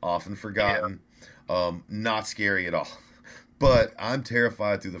 often forgotten. Not scary at all. But I'm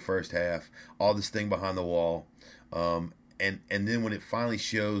terrified through the first half. All this thing behind the wall. And then when it finally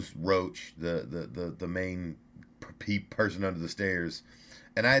shows Roach, the main person under the stairs,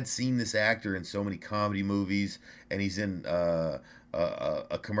 and I had seen this actor in so many comedy movies, and he's in a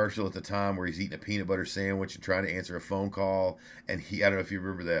commercial at the time where he's eating a peanut butter sandwich and trying to answer a phone call, and I don't know if you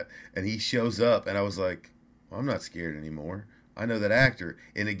remember that, and he shows up, and I was like, well, I'm not scared anymore. I know that actor.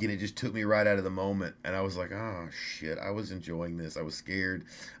 And again, it just took me right out of the moment. And I was like, oh, shit, I was enjoying this. I was scared.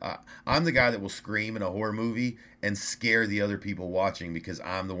 I'm the guy that will scream in a horror movie and scare the other people watching because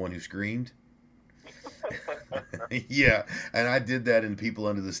I'm the one who screamed. Yeah, and I did that in People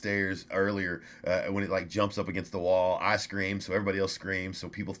Under the Stairs earlier when it like jumps up against the wall. I scream, so everybody else screams, so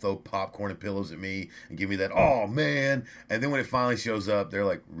people throw popcorn and pillows at me and give me that, oh, man. And then when it finally shows up, they're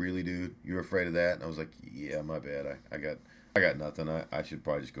like, really, dude? You were afraid of that? And I was like, yeah, my bad. I got nothing. I should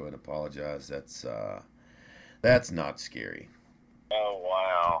probably just go ahead and apologize. That's not scary. Oh,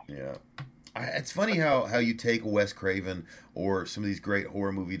 wow. Yeah. It's funny how you take Wes Craven or some of these great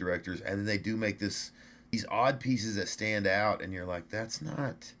horror movie directors, and then they do make these odd pieces that stand out, and you're like, that's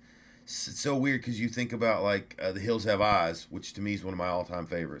not... It's so weird because you think about, like, The Hills Have Eyes, which to me is one of my all-time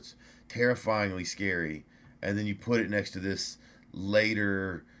favorites. Terrifyingly scary. And then you put it next to this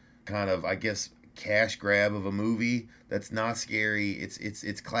later kind of, I guess, cash grab of a movie that's not scary.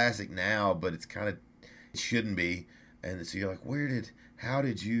 It's classic now, but it's kind of... It shouldn't be. And so you're like, how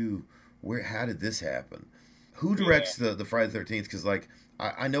did this happen? Who directs the Friday the 13th? Because, like,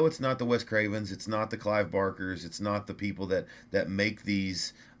 I know it's not the Wes Cravens, it's not the Clive Barkers, it's not the people that make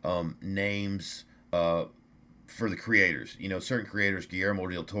these names for the creators. You know, certain creators, Guillermo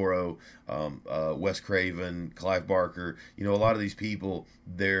del Toro, Wes Craven, Clive Barker, you know, a lot of these people,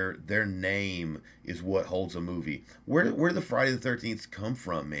 their name is what holds a movie. Where the Friday the 13th come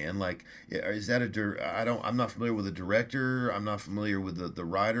from, man? Like, is that I'm not familiar with the director. I'm not familiar with the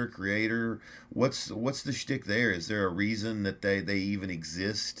writer, creator. What's the shtick there? Is there a reason that they even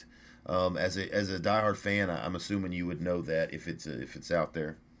exist? As a diehard fan, I'm assuming you would know that if it's out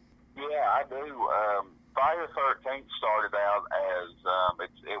there. Yeah, I do. Friday the 13th started out as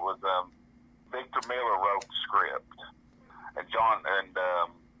it was Victor Miller wrote the script, and Sean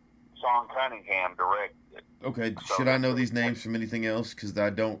Cunningham directed. Okay, so should I know these names from anything else? Because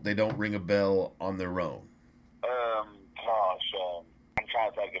they don't ring a bell on their own. I'm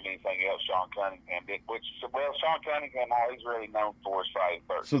trying to think of anything else Sean Cunningham did. Sean Cunningham, all he's really known for is Friday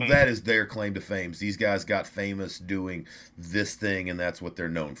the 13th. So that is their claim to fame. These guys got famous doing this thing, and that's what they're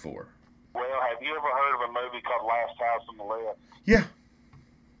known for. Well, have you ever heard of a movie called Last House on the Left? Yeah.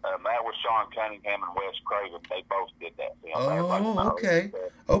 That was Sean Cunningham and Wes Craven. They both did that film. Oh, okay.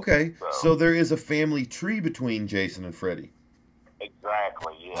 Okay. So there is a family tree between Jason and Freddy.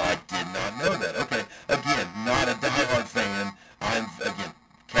 Exactly, yeah. I did not know that. Okay. Again, not a diehard fan. I'm,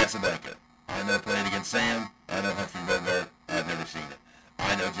 Casablanca. I know Playing Against Sam. I know Humphrey Bogart. I've never seen it.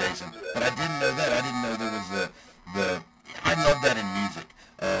 I know Jason. But I didn't know that. I didn't know there was I love that in music.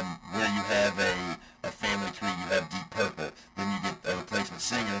 Where you have a family tree, you have Deep Purple, then you get a replacement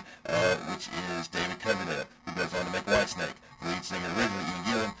singer, which is David Coverdale, who goes on to make Whitesnake. The lead singer originally, Ian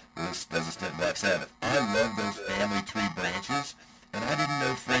Gillan, does a stint in Black Sabbath. I love those family tree branches, and I didn't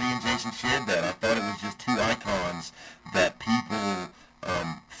know Freddie and Jason shared that. I thought it was just two icons that people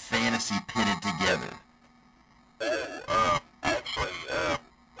fantasy pitted together? Actually,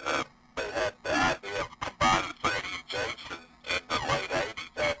 they had the idea of combining Freddy and Jason in the late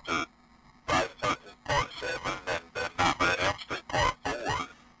 80s after Friday the 13th Part 7 and Nightmare on Elm Street Part 4.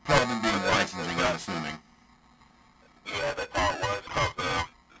 Probably being licensing, I'm assuming. Yeah, they thought it was because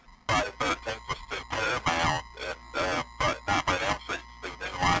Friday the 13th was through Paramount and Nightmare on Elm Street was through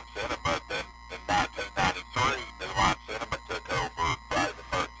New Line Cinema. Then in 1993, New Line Cinema took over Friday the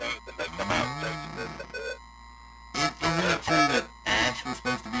 13th and they come out with Jason in the Dead. Isn't it true that Ash was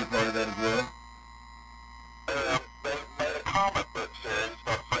supposed to be a part of that as well? They made a comic book series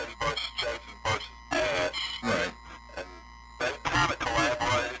called Freddy vs. Jason vs. Ash. Right. And they kind of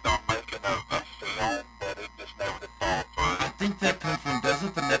collaborated on making a film, but it just never did fall through. I think that comes from,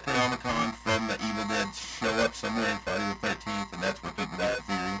 doesn't the Necronomicon from the Evil Dead show up somewhere in Friday the 13th, and that's what people got the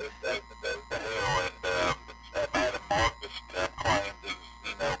theory? The hell, and Adam Marcus claimed he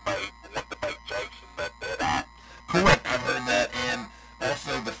was, wanted to make Jason that Deadite. Correct, I've heard that, and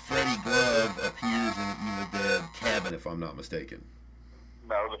also the Freddy glove appears in the Evil Dead cabin, if I'm not mistaken.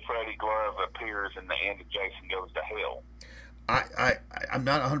 No, the Freddy glove appears in the end of Jason Goes to Hell. I'm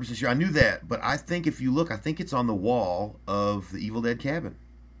not 100% sure. I knew that, but I think if you look, I think it's on the wall of the Evil Dead cabin.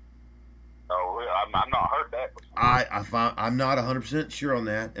 Oh, really? I've not heard that before. I'm not 100% sure on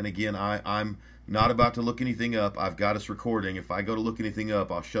that. And again, I'm not about to look anything up. I've got us recording. If I go to look anything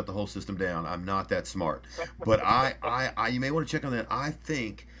up, I'll shut the whole system down. I'm not that smart. But you may want to check on that. I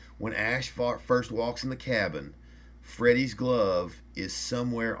think when Ash first walks in the cabin, Freddy's glove is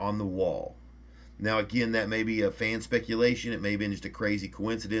somewhere on the wall. Now, again, that may be a fan speculation. It may have been just a crazy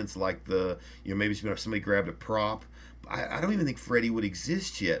coincidence, like maybe somebody grabbed a prop. I don't even think Freddy would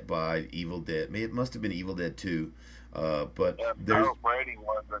exist yet by Evil Dead. It must have been Evil Dead 2. But there's... No, Freddy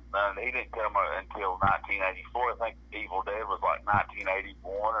wasn't. He didn't come until 1984. I think Evil Dead was like 1981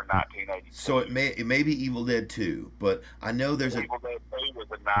 or 1982. So it may be Evil Dead 2, but I know there's Evil Dead 2 was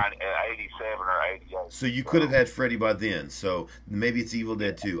in 87 or 88. So you could have had Freddy by then. So maybe it's Evil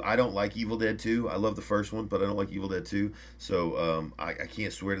Dead 2. I don't like Evil Dead 2. I love the first one, but I don't like Evil Dead 2. So I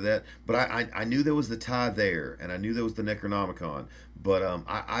can't swear to that. But I knew there was the tie there, and I knew there was the Necronomicon. But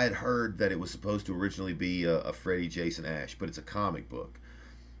I had heard that it was supposed to originally be a Freddy, Jason, Ash, but it's a comic book.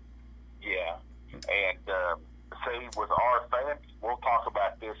 Yeah, and see, with our fan, we'll talk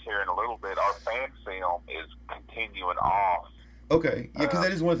about this here in a little bit. Our fan film is continuing off. Okay, yeah, because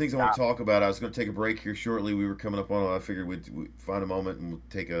that is one of the things I want to talk about. I was going to take a break here shortly. We were coming up on it. I figured we'd find a moment and we'll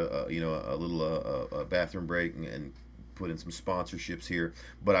take a little bathroom break and put in some sponsorships here.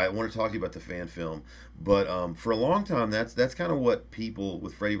 But I want to talk to you about the fan film. But for a long time, that's kind of what people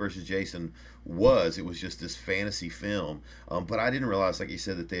with Freddy vs. Jason was. It was just this fantasy film. But I didn't realize, like you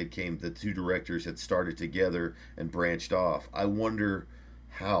said, that the two directors had started together and branched off. I wonder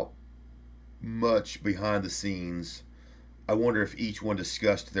how much behind the scenes. I wonder if each one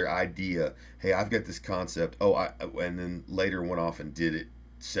discussed their idea. Hey, I've got this concept. And then later went off and did it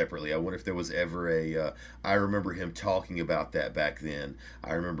separately. I wonder if there was ever I remember him talking about that back then.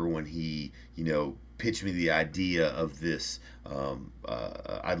 I remember when he, pitched me the idea of this.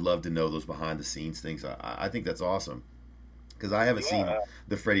 I'd love to know those behind the scenes things. I think that's awesome because I haven't seen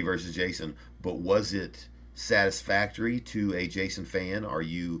the Freddy vs. Jason, but was it satisfactory to a Jason fan? Are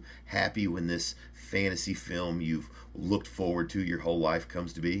you happy when this fantasy film you've looked forward to your whole life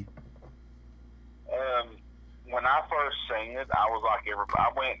comes to be? When I first seen it, I was like everybody.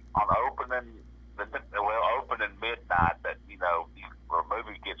 I went on opening midnight. That the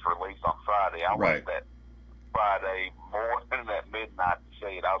movie gets released on Friday. I went that Friday morning at midnight to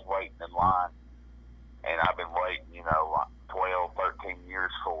see it. I was waiting in line, and I've been waiting, like 12, 13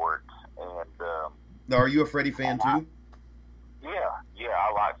 years for it. And now, are you a Freddy fan too? Yeah,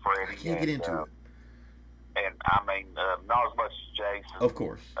 I like Freddy. I can't get into it. And I mean, not as much as Jason. Of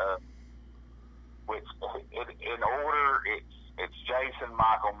course. Which in order, it's Jason,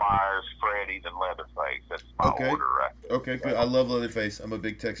 Michael Myers, Freddy, then Leatherface. That's my order right there. Okay, good. I love Leatherface. I'm a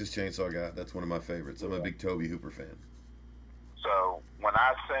big Texas Chainsaw guy. That's one of my favorites. I'm a big Tobe Hooper fan. So when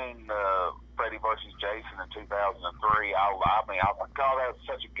I seen Freddy vs. Jason in 2003, I was like, God, that was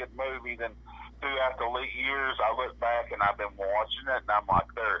such a good movie. Then throughout the years, I look back and I've been watching it, and I'm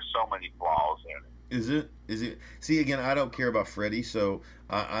like, there are so many flaws in it. Is it? See, again, I don't care about Freddy, so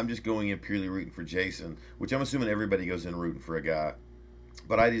I'm just going in purely rooting for Jason, which I'm assuming everybody goes in rooting for a guy.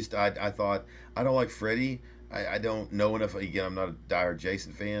 But I thought, I don't like Freddy. I don't know enough. Again, I'm not a dire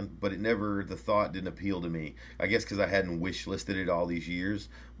Jason fan, but the thought didn't appeal to me. I guess because I hadn't wish listed it all these years.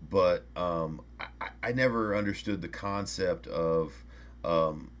 But I never understood the concept of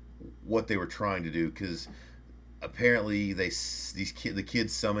what they were trying to do, because apparently the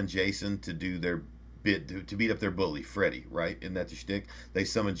kids summon Jason to do their bit to beat up their bully, Freddy, right? Isn't that the shtick? They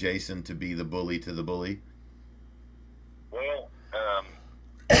summon Jason to be the bully to the bully. Well,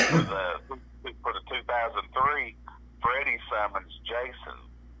 for the 2003, Freddy summons Jason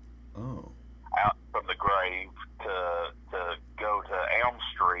out from the grave to go to Elm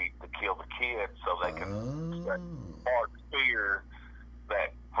Street to kill the kids so they can spark fear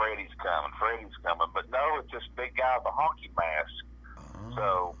that Freddy's coming. But no, it's this big guy with a honky mask.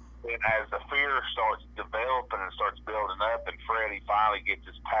 So then as the fear starts developing and starts building up, and Freddy finally gets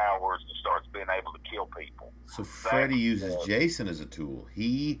his powers and starts being able to kill people. So Freddy uses Jason as a tool.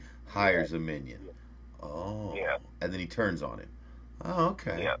 He hires a minion. Oh. Yeah. And then he turns on him. Oh,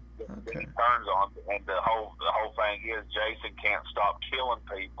 okay. Yeah. Okay. He turns on, and the whole thing is Jason can't stop killing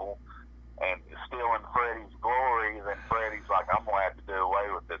people and stealing Freddy's glory. Then Freddy's like, I'm gonna have to do away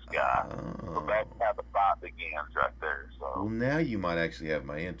with this guy. Oh. So that's how the fight begins right there. So. Well, now you might actually have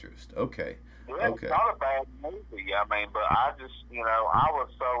my interest. Okay. Yeah, okay. It's not a bad movie. I mean, but I just, I was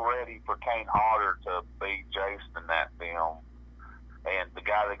so ready for Kane Hodder to be Jason in that film. And the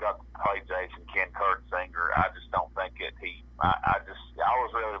guy that got to play Jason, Ken Kurtzinger, I just don't think I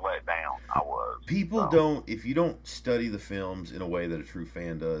was really let down. I was. People don't, if you don't study the films in a way that a true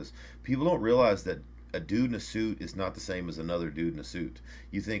fan does, people don't realize that a dude in a suit is not the same as another dude in a suit.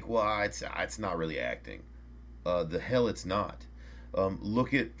 You think, well, it's not really acting. The hell it's not.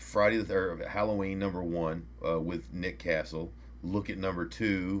 Look at Halloween #1 with Nick Castle. Look at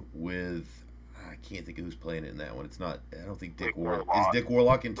 #2 with, I can't think of who's playing it in that one. It's not, I don't think Dick Warlock. Is Dick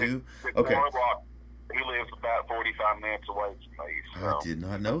Warlock in 2? Okay. Warlock, he lives about 45 minutes away from me. So. I did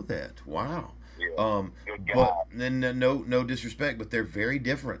not know that. Wow. Yeah, but then no disrespect, but they're very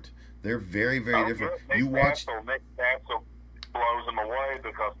different. They're very, very different. Nick Castle blows him away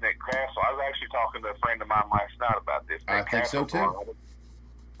because Nick Castle, I was actually talking to a friend of mine last night about this. I think so too.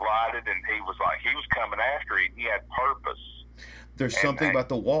 Blinded, and he was coming after him. He had purpose. There's something about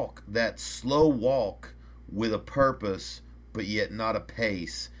the walk, that slow walk with a purpose, but yet not a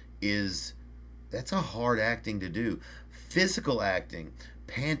pace, that's a hard acting to do. Physical acting,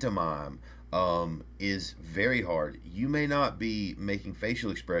 pantomime, is very hard. You may not be making facial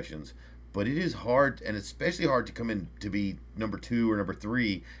expressions, but it is hard, and especially hard to come in to be #2 or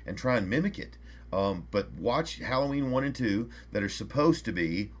 #3 and try and mimic it. But watch Halloween 1 and 2 that are supposed to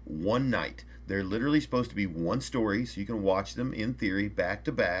be one night. They're literally supposed to be one story, so you can watch them in theory back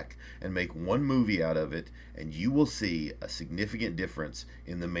to back and make one movie out of it, and you will see a significant difference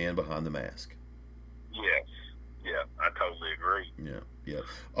in the man behind the mask. Yes. Yeah, I totally agree. Yeah.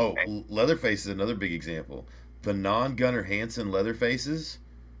 Oh, Leatherface is another big example. The non-Gunnar Hansen Leatherfaces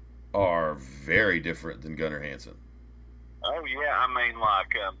are very different than Gunnar Hansen. Oh, yeah. I mean,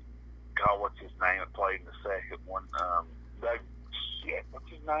 what's his name that played in the second one? What's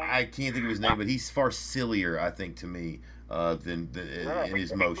his name? I can't think of his name, but he's far sillier, I think, to me, in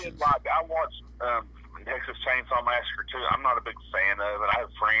his motions. I watched Texas Chainsaw Massacre 2. I'm not a big fan of it. I have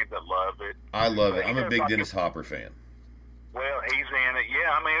friends that love it. I love it. I'm a big Dennis Hopper fan. Well, he's in it.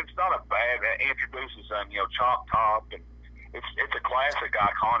 Yeah, I mean, it's not a bad. It introduces Chop Top, and it's a classic,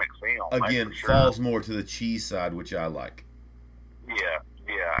 iconic film. Again, falls more to the cheese side, which I like. Yeah,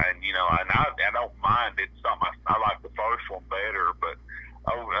 and I don't mind it. I like the first one better, but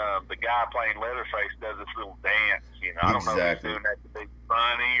the guy playing Leatherface does this little dance. I don't know if he's doing that to be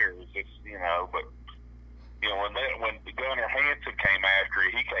funny or is just but. When Gunnar Hansen came after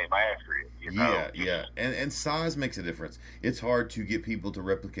it, he came after it. Yeah. And size makes a difference. It's hard to get people to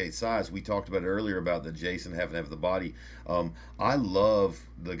replicate size. We talked about it earlier about the Jason having to have the body. I love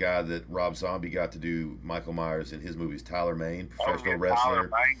the guy that Rob Zombie got to do Michael Myers in his movies, Tyler Mane, professional wrestler. Tyler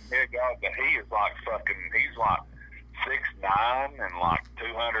Mane, he is he's like 6'9" and like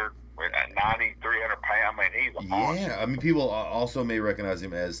 290, 300 pounds. I mean, he's a monster. Yeah, I mean, people also may recognize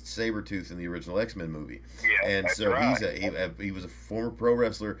him as Sabretooth in the original X-Men movie. Yeah, and that's so right. he was a former pro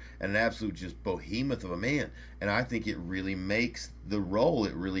wrestler and an absolute just behemoth of a man. And I think it really makes the role,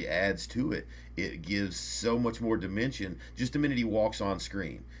 it really adds to it. It gives so much more dimension. Just the minute he walks on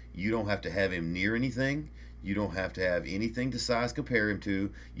screen, you don't have to have him near anything. You don't have to have anything to size compare him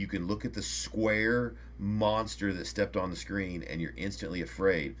to. You can look at the square monster that stepped on the screen and you're instantly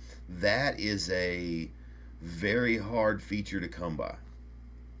afraid. That is a very hard feature to come by.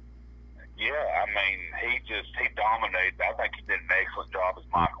 Yeah, I mean, he dominated. I think he did an excellent job as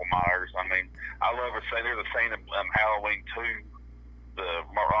Michael Myers. I mean, I love to say there's a scene in Halloween 2, the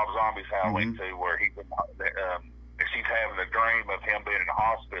Rob Zombie's Halloween 2, where she's having a dream of him being in the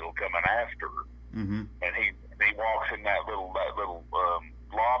hospital coming after her. Mm-hmm. And he walks in that little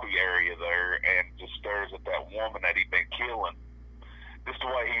lobby area there and just stares at that woman that he'd been killing. Just the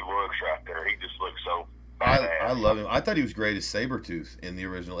way he looks right there, he just looks so I love him. I thought he was great as Sabretooth in the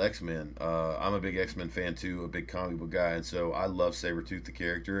original X-Men. I'm a big X-Men fan too, a big comic book guy, and so I love Sabretooth the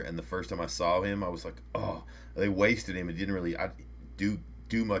character. And the first time I saw him, I was like, oh, they wasted him. It didn't really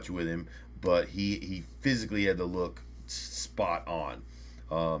do much with him, but he physically had the look spot on.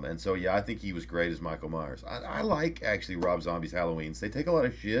 And so yeah, I think he was great as Michael Myers. I like actually Rob Zombie's Halloweens. They take a lot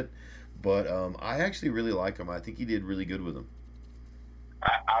of shit, but I actually really like him. I think he did really good with them.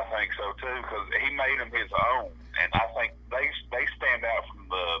 I think so too, because he made them his own, and I think they stand out from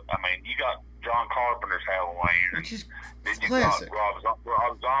the. I mean, you got John Carpenter's Halloween, which is then you classic. got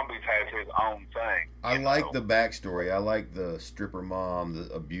Rob Zombies has his own thing. I like the backstory. I like the stripper mom,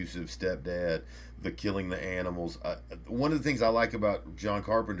 the abusive stepdad, the killing the animals. One of the things I like about John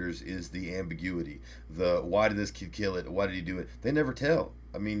Carpenter's is the ambiguity. The why did this kid kill it? Why did he do it? They never tell.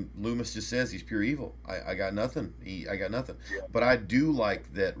 I mean, Loomis just says he's pure evil. I got nothing. I got nothing. Yeah. But I do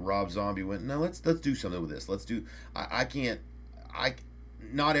like that Rob Zombie went, no, let's do something with this. Let's do.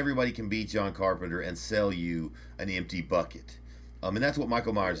 Not everybody can beat John Carpenter and sell you an empty bucket. And that's what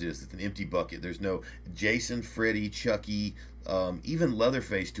Michael Myers is. It's an empty bucket. There's no Jason, Freddy, Chucky, even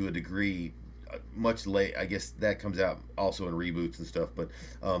Leatherface to a degree. Much late, I guess that comes out also in reboots and stuff. But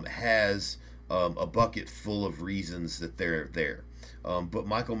has a bucket full of reasons that they're there. But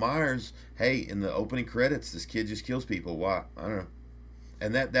Michael Myers, hey, in the opening credits, this kid just kills people. Why? I don't know.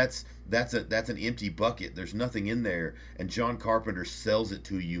 And that's an empty bucket. There's nothing in there, and John Carpenter sells it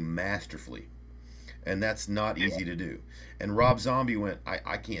to you masterfully, and that's not easy to do. And Rob Zombie went,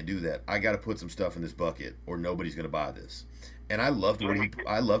 I can't do that. I got to put some stuff in this bucket, or nobody's going to buy this. And I loved what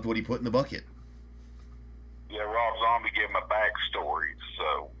he put in the bucket. Yeah, Rob Zombie gave him a backstory,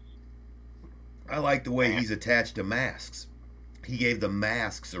 so I like the way he's attached to masks. He gave the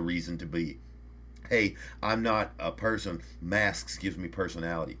masks a reason to be. Hey, I'm not a person. Masks gives me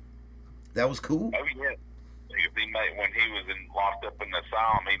personality. That was cool. Oh yeah, when he was locked up in the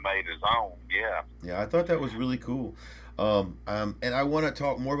asylum, he made his own. Yeah. Yeah, I thought that was really cool. And I want to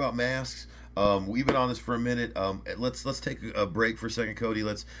talk more about masks. We've been on this for a minute. Let's take a break for a second, Cody.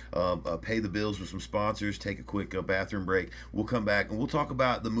 Let's pay the bills with some sponsors, take a quick bathroom break. We'll come back and we'll talk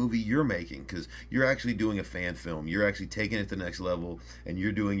about the movie you're making, because you're actually doing a fan film. You're actually taking it to the next level, and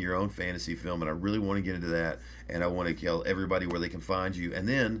you're doing your own fantasy film, and I really want to get into that, and I want to tell everybody where they can find you. And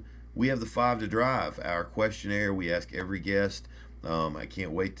then we have the 5 to Drive, our questionnaire. We ask every guest. I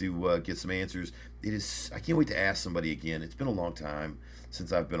can't wait to get some answers. I can't wait to ask somebody again. It's been a long time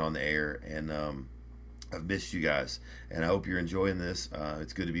since I've been on the air, and I've missed you guys, and I hope you're enjoying this.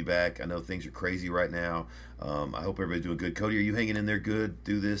 It's good to be back. I know things are crazy right now. I hope everybody's doing good. Cody, are you hanging in there good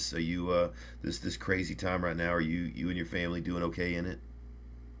through this? Are you this crazy time right now? Are you and your family doing okay in it?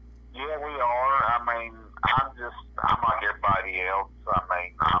 Yeah, we are. I mean, I'm like everybody else. I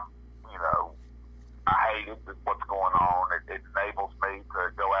mean, I hate it, what's going on. It enables me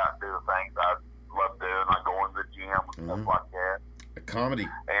to go out and do the things I love doing, like going to the gym and stuff like that. Comedy.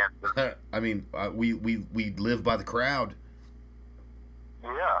 And I mean, we live by the crowd.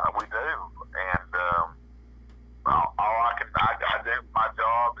 yeah, we do. And I do. My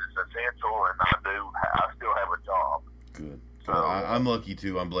job is essential, and I still have a job. Good. So I'm lucky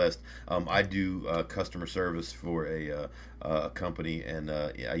too. I'm blessed. I do customer service for a company and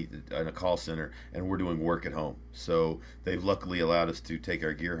a call center, and we're doing work at home. So they've luckily allowed us to take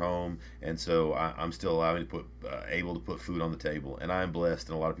our gear home, and so I'm still able to put food on the table, and I'm blessed,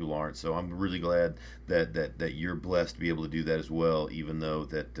 and a lot of people aren't. So I'm really glad that you're blessed to be able to do that as well, even though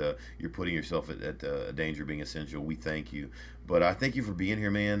that you're putting yourself at a danger of being essential. We thank you. But I thank you for being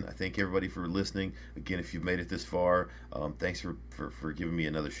here, man. I thank everybody for listening. Again, if you've made it this far, thanks for giving me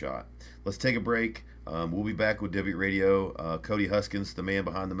another shot. Let's take a break. We'll be back with Deadbeat Radio. Cody Huskins, the man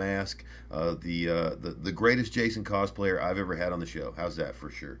behind the mask, the greatest Jason cosplayer I've ever had on the show. How's that for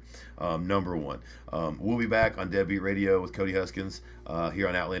sure? Number one. We'll be back on Deadbeat Radio with Cody Huskins here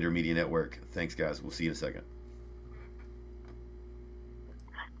on Outlander Media Network. Thanks, guys. We'll see you in a second.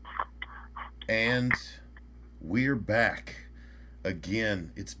 And we're back.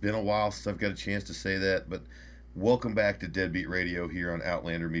 Again, it's been a while since I've got a chance to say that, but welcome back to Deadbeat Radio here on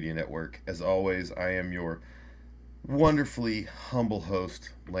Outlander Media Network. As always, I am your wonderfully humble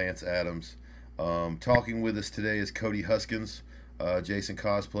host, Lance Adams. Talking with us today is Cody Huskins, Jason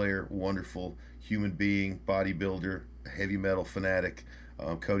cosplayer, wonderful human being, bodybuilder, heavy metal fanatic.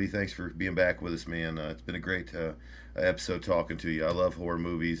 Cody, thanks for being back with us, man. It's been a great episode talking to you. I love horror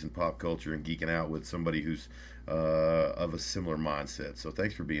movies and pop culture and geeking out with somebody who's of a similar mindset. So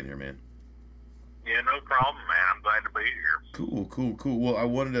thanks for being here, man. Yeah, no problem, man. I'm glad to be here. Cool. Well, I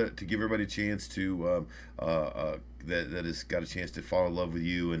wanted to give everybody a chance to that has got a chance to fall in love with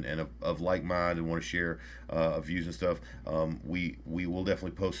you and of like mind and want to share views and stuff. We will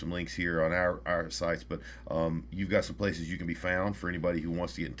definitely post some links here on our sites, but you've got some places you can be found for anybody who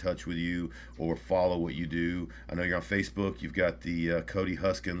wants to get in touch with you or follow what you do. I know you're on Facebook. You've got the Cody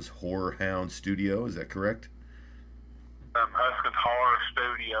Huskins Horror Hound Studio. Is that correct? Huskins Horror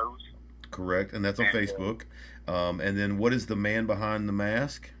Studios. Correct, and that's on Facebook. And then what is the Man Behind the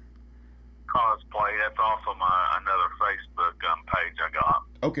Mask? Cosplay. That's also another Facebook page I got.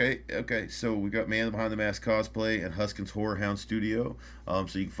 Okay. So we got Man Behind the Mask Cosplay and Huskins Horror Hound Studio.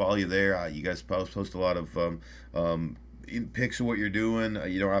 So you can follow you there. You guys post a lot of pics of what you're doing.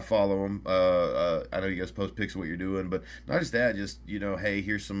 I follow them. I know you guys post pics of what you're doing, but not just that. Just hey,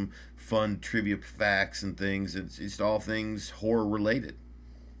 here's some fun trivia facts and things. It's all things horror related.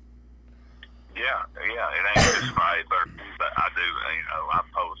 Yeah, it ain't just Friday 13th, but I do, I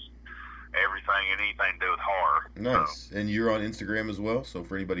post everything and anything to do with horror. Nice. So. And you're on Instagram as well, so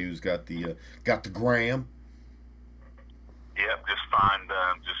for anybody who's got the gram. Yep, just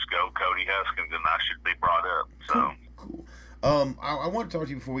go Cody Huskins and I should be brought up. So Cool. I want to talk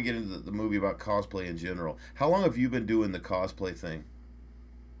to you before we get into the movie about cosplay in general. How long have you been doing the cosplay thing?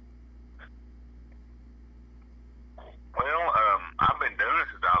 Well, I've been doing it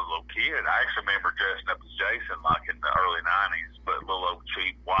since I was a little kid. I actually remember dressing up as Jason like in the early 90s, but a little old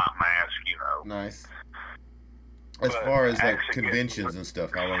cheap white mask, Nice. As far as like conventions and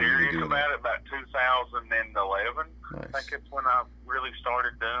stuff, how long have you been doing that? About 2011. Nice. I think it's when I really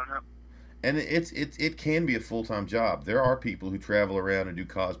started doing it. And it can be a full-time job. There are people who travel around and do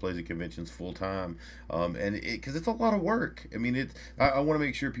cosplays at conventions full-time, and because it's a lot of work. I mean, I want to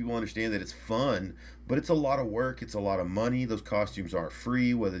make sure people understand that it's fun, but it's a lot of work. It's a lot of money. Those costumes aren't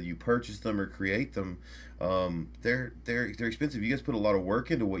free, whether you purchase them or create them. They're expensive. You guys put a lot of work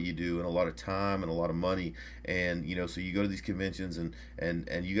into what you do and a lot of time and a lot of money, and so you go to these conventions and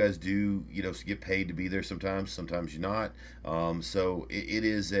you guys do get paid to be there sometimes you're not. So it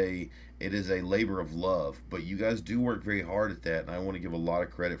is a labor of love, but you guys do work very hard at that, and I want to give a lot of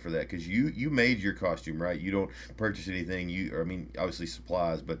credit for that because you made your costume, right? You don't purchase anything. Obviously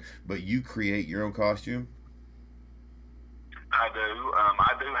supplies, but you create your own costume. I do.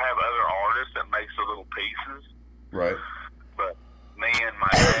 I do have other artists that makes the little pieces. Right. But me and my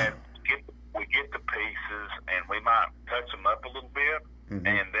dad we get the pieces and we might touch them up a little bit, and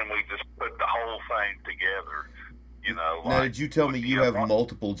then we just put the whole thing together. Now, did you tell me you have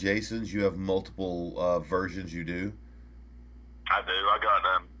multiple Jasons? You have multiple versions you do? I do. I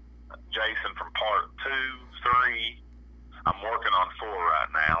got Jason from part 2, 3. I'm working on 4 right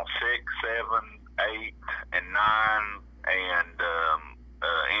now. 6, 7, 8, and 9, and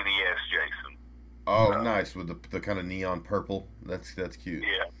NES Jason. Oh, nice, with the kind of neon purple. That's cute.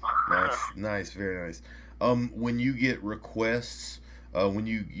 Yeah. Nice, very nice. When you get requests, when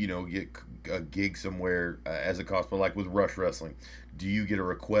you get a gig somewhere as a cosplayer, like with Rush Wrestling, do you get a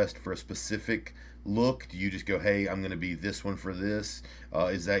request for a specific look? Do you just go, hey, I'm going to be this one for this?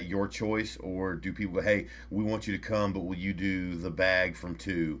 Is that your choice, or do people go, hey, we want you to come, but will you do the bag from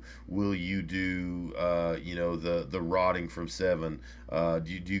 2? Will you do the rotting from 7? Do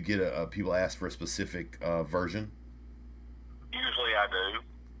you get people ask for a specific version? Usually I do.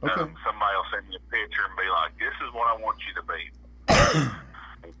 Okay. Somebody will send me a picture and be like, this is what I want you to be.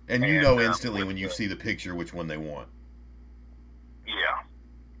 And you know instantly when you see the picture which one they want. Yeah.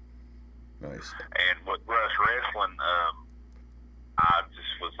 Nice. And with Rush Wrestling, I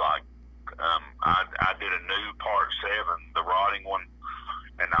just was like, I did a new part 7, the rotting one,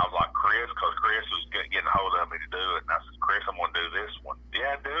 and I was like, Chris, because Chris was getting a hold of me to do it, and I said, Chris, I'm going to do this one.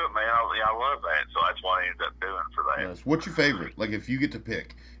 Yeah, do it, man. I love that. So that's what I ended up doing for that. Nice. What's your favorite? Like, if you get to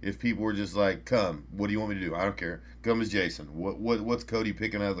pick, if people were just like, come, what do you want me to do? I don't care. Come as Jason. What's Cody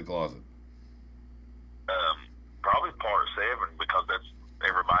picking out of the closet? Probably part 7, because that's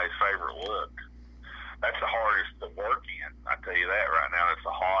everybody's favorite look. That's the hardest to work in. I tell you that right now. It's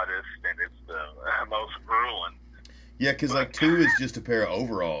the hottest, and it's the most grueling. Yeah, because like 2 is just a pair of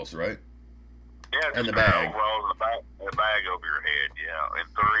overalls, right? Yeah, and the bag. Overalls and the bag over your head. Yeah, and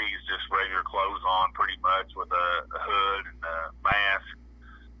 3 is just regular clothes on, pretty much, with a hood and a mask.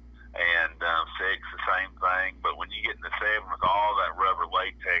 And 6, the same thing. But when you get into 7 with all that rubber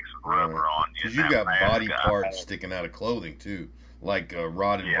latex and rubber on you, because you've got body parts sticking out of clothing too, like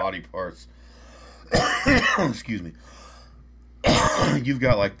rotted body parts. Excuse me. You've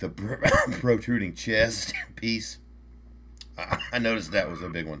got like the protruding chest piece. I noticed that was a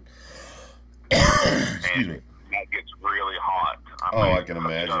big one. Excuse me. That gets really hot. I can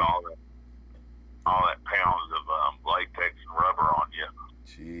imagine. all that pounds of latex and rubber on you.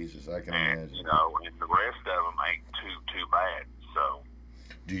 Jesus, I can And, imagine. you know, and the rest of them ain't too bad. So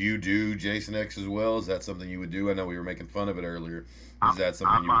Do you do Jason X as well? Is that something you would do? I know we were making fun of it earlier. Is that I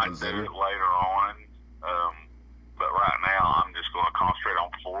something you would might consider? do it later on. But right now, I'm just going to concentrate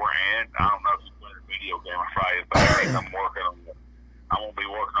on 4. And I don't know if you played a video game on Friday, but I'm working on I'm going to be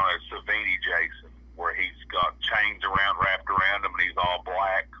working on a Savini Jason, where he's got chains wrapped around him, and he's all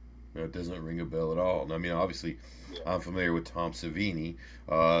black. It doesn't ring a bell at all. I mean, obviously, I'm familiar with Tom Savini,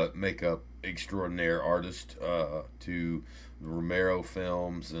 makeup extraordinaire artist to the Romero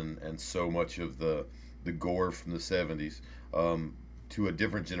films and so much of the gore from the 70s. To a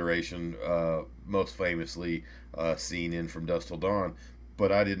different generation, most famously seen in From Dusk Till Dawn.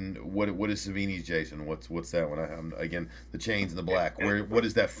 But I didn't. What is Savini's Jason? What's that one? I'm again, the chains and the black. What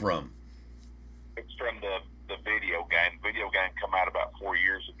is that from? It's from the video game. The video game come out about 4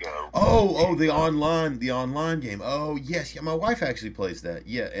 years ago. Oh, the online game. Oh, yes, yeah. My wife actually plays that.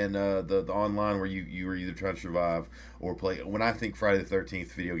 Yeah, and the online where you were either trying to survive or play. When I think Friday the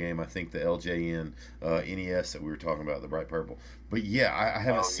 13th video game, I think the LJN NES that we were talking about, the bright purple. But yeah, I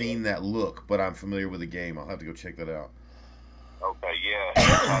haven't seen that look, but I'm familiar with the game. I'll have to go check that out. Okay, yeah,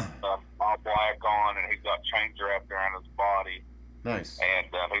 he's got all black on, and he's got chains wrapped around his body. Nice. And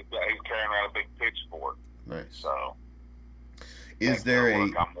he's carrying around a big pitchfork. Nice. So, is there a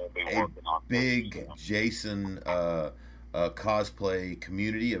working on big Jason cosplay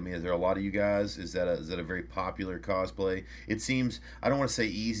community? I mean, is there a lot of you guys? Is that a very popular cosplay? It seems, I don't want to say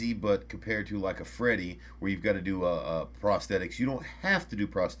easy, but compared to like a Freddy, where you've got to do prosthetics, you don't have to do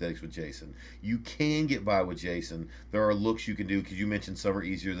prosthetics with Jason. You can get by with Jason. There are looks you can do, because you mentioned some are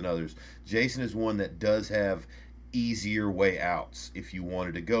easier than others. Jason is one that does have easier way outs if you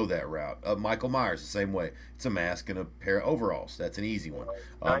wanted to go that route. Michael Myers, the same way. It's a mask and a pair of overalls. That's an easy one.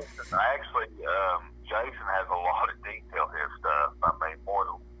 Jason has a lot of detail in his stuff. I mean, more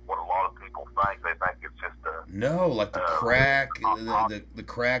than what a lot of people think. They think it's just no, like the crack. The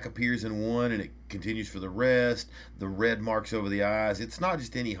crack appears in one and it continues for the rest. The red marks over the eyes. It's not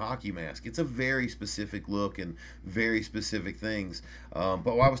just any hockey mask. It's a very specific look and very specific things.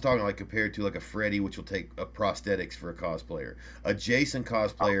 But I was talking like compared to like a Freddy, which will take prosthetics for a cosplayer. A Jason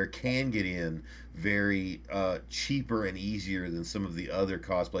cosplayer can get in very cheaper and easier than some of the other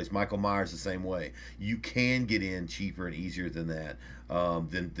cosplays. Michael Myers the same way. You can get in cheaper and easier than that.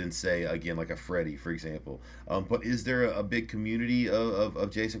 Than say again like a Freddy, for example. But is there a big community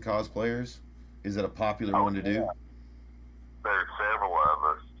of Jason cosplayers? Is it a popular one to do? There's several of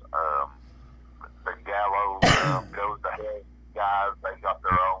us. The Gallows goes to hell guys. They got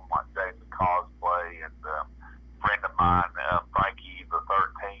their own like Jason cosplay, and a friend of mine, Frankie the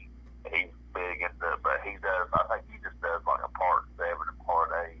 13th, he's big into, but he does. I think he just does like a part 7 and part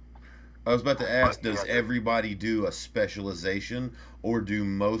 8. I was about to ask, does everybody do a specialization, or do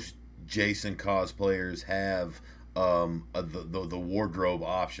most Jason cosplayers have the wardrobe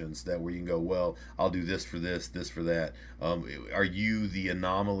options that where you can go, well, I'll do this for this for that? Are you the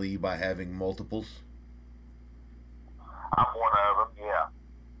anomaly by having multiples? I'm one of them, yeah.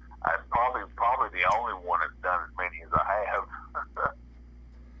 I'm probably the only one that's done as many as I have.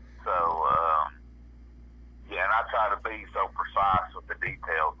 So, yeah, and I try to be so precise with the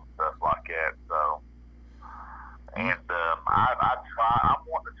details and stuff like that. So, and I'm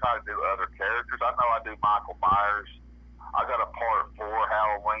wanting to try to do other characters. I know I do Michael Myers. I got a part 4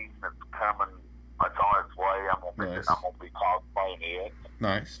 Halloween that's coming. It's on its way. I'm gonna be cosplaying it.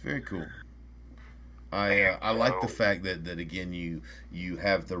 Nice, very cool. I like the fact that again you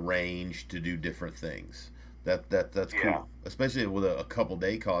have the range to do different things. That's cool. Especially with a couple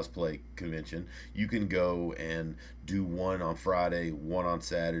day cosplay convention, you can go and do one on Friday, one on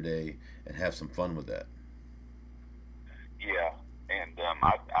Saturday, and have some fun with that. Yeah, and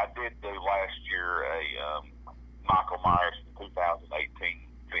I did do last year a Michael Myers 2018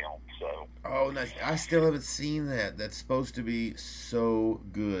 film. So. Oh, nice. I still haven't seen that. That's supposed to be so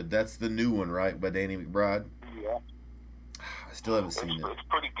good. That's the new one, right, by Danny McBride? Yeah. I still haven't seen it. It's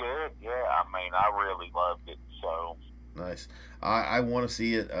pretty good. Yeah, I mean, I really loved it. So. Nice. I want to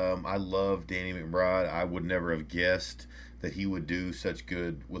see it. I love Danny McBride. I would never have guessed that he would do such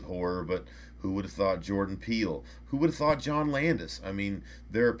good with horror, but who would have thought Jordan Peele? Who would have thought John Landis? I mean,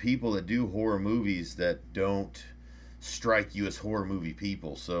 there are people that do horror movies that don't strike you as horror movie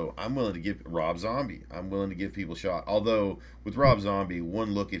people. So I'm willing to give Rob Zombie. I'm willing to give people a shot. Although with Rob Zombie,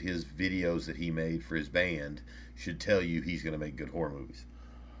 one look at his videos that he made for his band should tell you he's going to make good horror movies.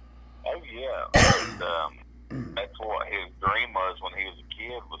 Oh yeah, and that's what his dream was when he was a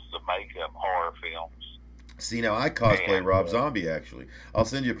kid, was to make horror films. See, now I cosplay And, Rob Zombie, actually. I'll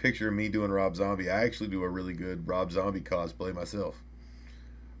send you a picture of me doing Rob Zombie. I actually do a really good Rob Zombie cosplay myself.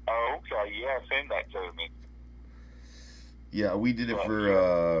 oh, okay, yeah, send that to me. Yeah, we did it Well,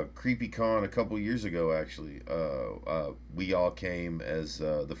 for CreepyCon a couple years ago, actually. We all came as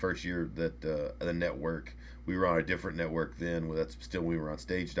the first year that the network, we were on a different network then. That's still, we were on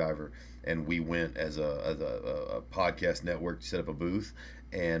Stage Diver, and we went as a podcast network to set up a booth.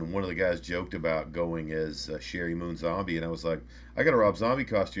 And one of the guys joked about going as Sherry Moon Zombie, and I was like, I got a Rob Zombie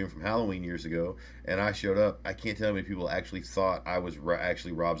costume from Halloween years ago, and I showed up. I can't tell how many people actually thought I was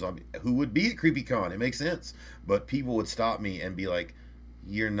actually Rob Zombie, who would be at CreepyCon. It makes sense, but people would stop me and be like,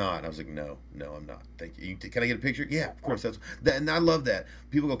 "You're not." And I was like, "No, I'm not. Thank you. Can I get a picture?" Yeah, of course. That's that, and I love that.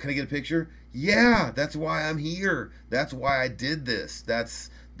 People go, "Can I get a picture?" Yeah, that's why I'm here. That's why I did this. That's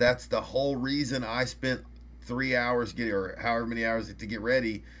the whole reason I spent 3 hours or however many hours to get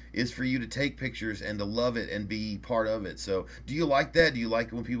ready, is for you to take pictures and to love it and be part of it. So do you like that? Do you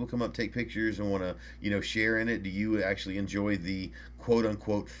like when people come up, take pictures, and want to share in it? Do you actually enjoy the quote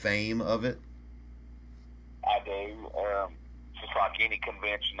unquote fame of it? I do. Just like any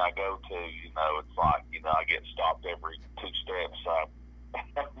convention I go to, it's like, I get stopped every 2 steps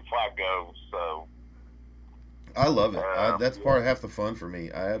if I go, so. I love it. That's part of half the fun for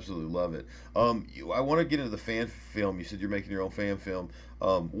me. I absolutely love it. I want to get into the fan film. You said you're making your own fan film.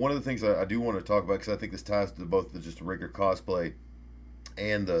 One of the things I do want to talk about, because I think this ties to both just regular cosplay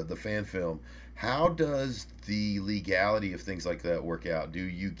and the fan film. How does the legality of things like that work out? Do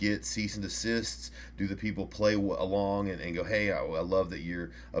you get cease and desists? Do the people play along and go, "Hey, I love that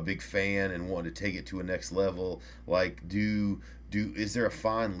you're a big fan and want to take it to a next level"? Like, is there a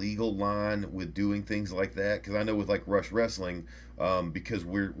fine legal line with doing things like that? Because I know with like Rush Wrestling, because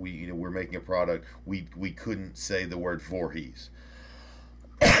we're making a product, we couldn't say the word Voorhees.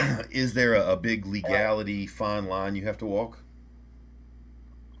 Is there a big legality fine line you have to walk?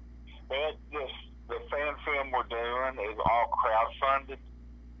 Well, the fan film we're doing is all crowdfunded,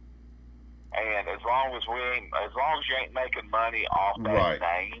 and as long as you ain't making money off that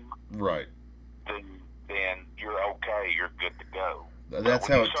name, right, then you're okay. You're good to go. That's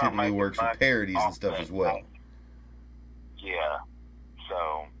how it typically works with parodies and stuff as well. Name. Yeah.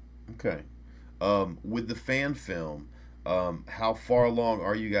 So. Okay. With the fan film, how far along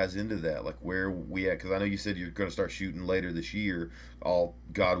are you guys into that? Like, where we at? Because I know you said you're going to start shooting later this year, all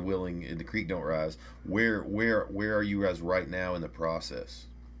God willing, and the creek don't rise. Where are you guys right now in the process?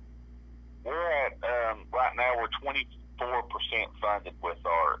 We're at right now we're 24% funded with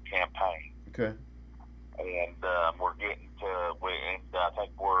our campaign. Okay. And we're getting to, and I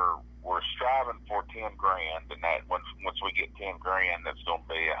think we're striving for $10,000, and that once we get $10,000, that's going to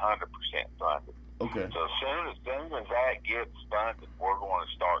be 100% funded. Okay. So as soon as that gets funded, we're going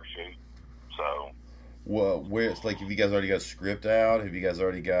to start shooting. So. Well, where it's like, have you guys already got a script out? Have you guys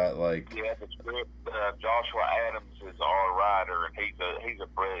already got like? Yeah, the script. Joshua Adams is our writer, and he's a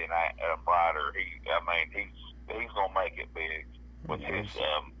brilliant writer. He's gonna make it big with his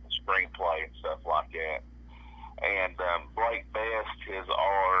screenplay and stuff like that. And Blake Best is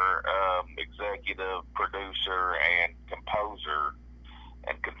our executive producer and composer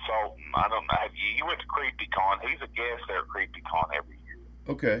and consultant. I don't know. You went to CreepyCon? He's a guest there at CreepyCon every year.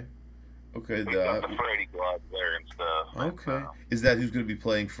 Okay. Okay. He's got the Freddy gloves there and stuff. Okay. And, is that who's going to be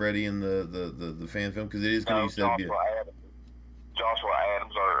playing Freddy in the fan film? Because it is going to be Joshua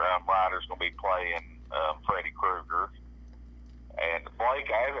Adams, our writer, is going to be playing Freddy Krueger. And Blake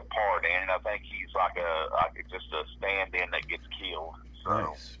has a part in it. I think he's like just a stand-in that gets killed. So.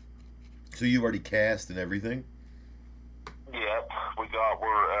 Nice. So you already cast and everything? Yep,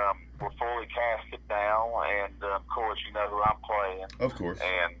 we're fully casted now, and of course you know who I'm playing. Of course.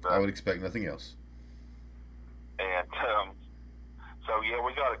 And I would expect nothing else. And so yeah,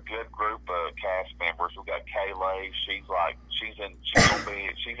 we got a good group of cast members. We got Kayleigh. She's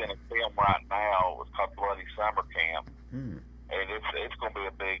in a film right now. It's called Bloody Summer Camp, and it's gonna be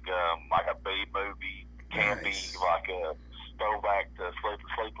a big like a B movie, campy, nice. Like a throwback to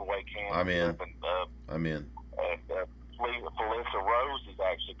Sleepaway Camp. I'm in. And Felissa Rose is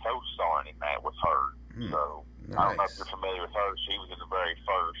actually co-starring in that with her. So nice. I don't know if you're familiar with her. She was in the very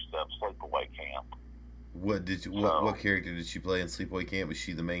first Sleepaway Camp. What character did she play in Sleepaway Camp? Was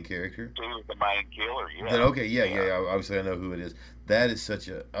she the main character? She was the main killer. Yeah. Then, okay. Yeah. Obviously, I know who it is. That is such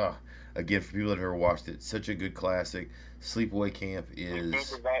a again, for people that have never watched it, such a good classic. Sleepaway Camp is.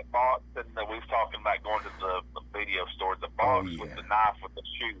 Remember that box that we was talking about going to the video store? The box with the knife with the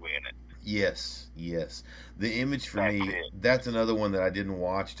shoe in it. Yes. The Image for me, that's another one that I didn't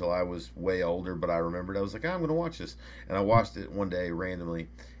watch till I was way older, but I remembered. I was like, I'm going to watch this. And I watched it one day randomly.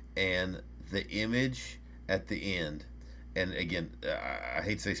 And The Image at the end, and again, I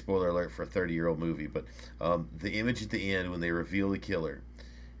hate to say spoiler alert for a 30-year-old movie, but the image at the end when they reveal the killer,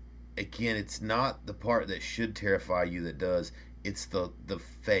 again, it's not the part that should terrify you that does. It's the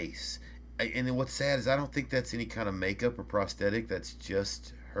face. And then what's sad is I don't think that's any kind of makeup or prosthetic. That's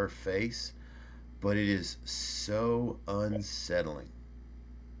just her face. But it is so unsettling.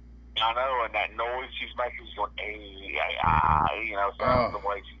 I know, and that noise she's making, she's going, sounds the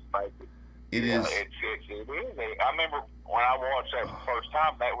way she's making. It is. It is. I remember when I watched that the first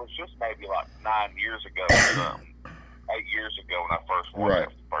time, that was just maybe like 9 years ago, 8 years ago when I first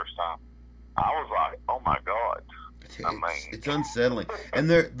watched it the first time. I was like, oh my God. It's unsettling, and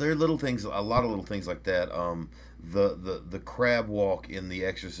there are little things, a lot of little things like that. The crab walk in The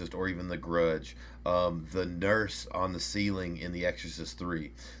Exorcist, or even The Grudge, the nurse on the ceiling in The Exorcist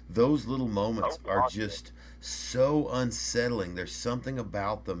 3. Those little moments are just so unsettling. There's something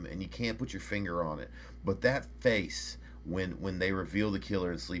about them, and you can't put your finger on it. But that face when they reveal the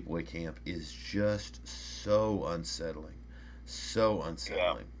killer in Sleepaway Camp is just so unsettling, so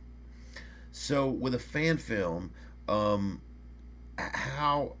unsettling. Yeah. So with a fan film. How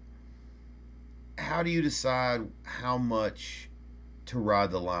do you decide how much to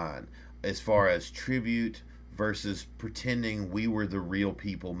ride the line as far as tribute versus pretending we were the real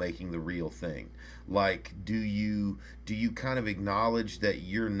people making the real thing? Like, do you kind of acknowledge that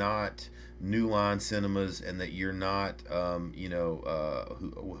you're not New Line Cinemas and that you're not who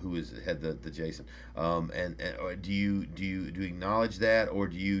had the Jason, and do you acknowledge that, or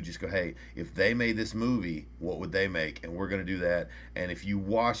do you just go, hey, if they made this movie, what would they make, and we're going to do that, and if you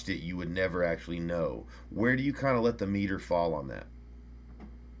watched it you would never actually know? Where do you kind of let the meter fall on that?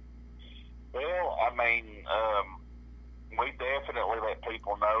 Well, I mean, we definitely let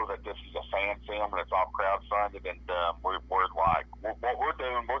people know that this is a fan film and it's all crowdfunded, and we're like, what we're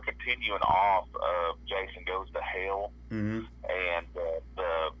doing, we're continuing off of Jason Goes to Hell, and the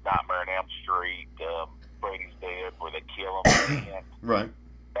Nightmare on Elm Street, Freddy's Dead, where they kill him. And right.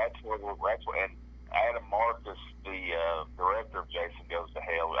 That's and Adam Marcus, the director of Jason Goes to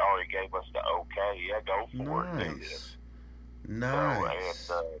Hell, already gave us the okay. Yeah, go for it. Nice. Nice.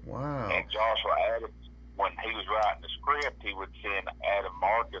 So, wow. And Joshua Adams, when he was writing the script, he would send Adam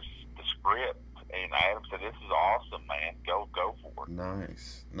Marcus the script, and Adam said, "This is awesome, man. Go for it."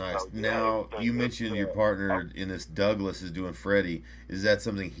 Nice. So, now, you mentioned your partner in this, Douglas, is doing Freddy. Is that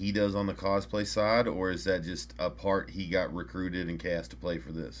something he does on the cosplay side, or is that just a part he got recruited and cast to play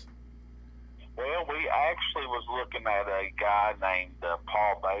for this? Well, we actually was looking at a guy named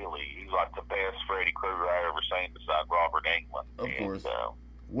Paul Bailey. He's like the best Freddy Krueger I ever seen beside Robert Englund. Of course.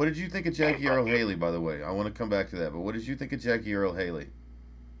 What did you think of Jackie Earle Haley, by the way? I want to come back to that, but what did you think of Jackie Earle Haley?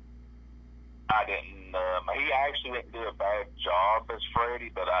 I didn't. He actually didn't do a bad job as Freddy,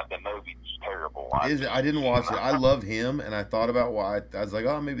 but the movie's terrible. I didn't watch it. I love him, and I thought about why. I was like,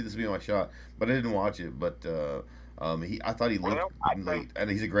 oh, maybe this will be my shot, but I didn't watch it. But I thought he looked great, and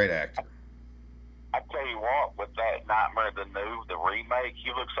he's a great actor. I tell you what, with that Nightmare the remake,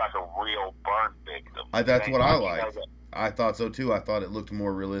 he looks like a real burn victim. That's what I liked. I thought so too. I thought it looked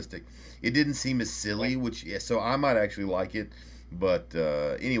more realistic. It didn't seem as silly, so I might actually like it. But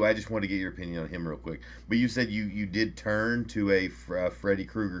anyway, I just wanted to get your opinion on him real quick. But you said you did turn to a Freddy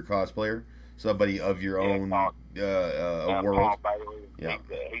Krueger cosplayer, somebody of your own world. Paul Bailey, yeah,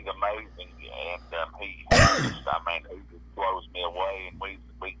 he's amazing, and he just blows me away. And we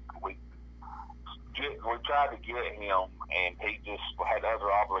tried to get him, and he just had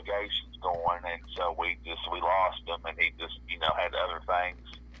other obligations going, and so we lost him, and he just had other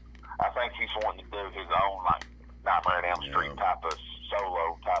things. I think he's wanting to do his own like Nightmare on Elm Street type of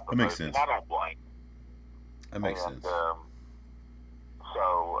solo type of makes movie. sense. I don't blame him. That makes sense.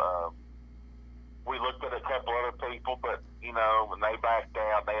 We looked at a couple other people, but when they backed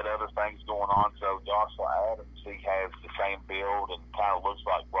out, they had other things going on. So Joshua Adams, he has the same build and kind of looks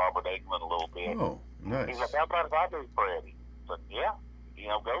like Robert Englund a little bit. Oh, nice. He's like, how about if I do Freddy? But yeah,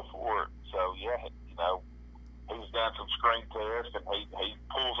 go for it. So yeah, he's done some screen tests and he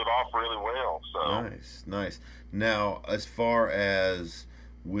pulls it off really well. So nice. Now, as far as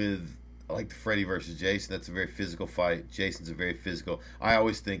with like the Freddy versus Jason, that's a very physical fight. Jason's a very physical. I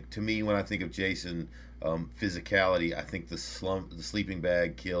always think, to me, when I think of Jason physicality, I think the sleeping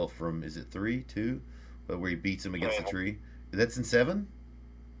bag kill from, is it 3, 2, where he beats him against the tree. That's in 7.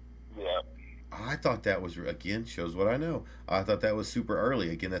 Yeah. I thought that was, again, shows what I know. I thought that was super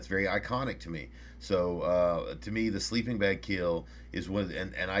early. Again, that's very iconic to me. So to me, the sleeping bag kill is one,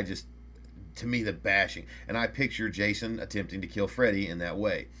 and I just, to me, the bashing, and I picture Jason attempting to kill Freddy in that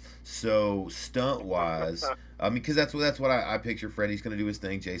way. So stunt wise, I mean, because that's what I picture. Freddy's going to do his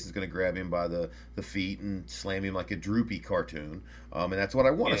thing. Jason's going to grab him by the feet and slam him like a droopy cartoon, and that's what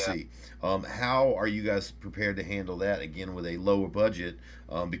I want to see. How are you guys prepared to handle that again with a lower budget?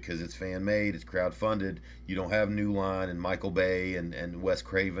 Because it's fan made, it's crowd funded. You don't have New Line and Michael Bay and Wes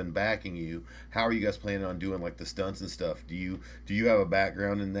Craven backing you. How are you guys planning on doing like the stunts and stuff? Do you have a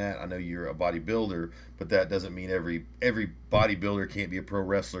background in that? I know you're a bodybuilder, but that doesn't mean every bodybuilder can't be a pro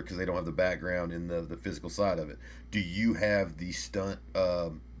wrestler because they don't have the background in the physical side of it. Do you have the stunt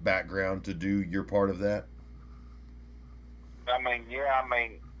background to do your part of that? I mean, yeah. I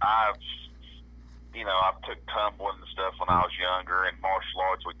mean, I've took tumbling and stuff when I was younger, and martial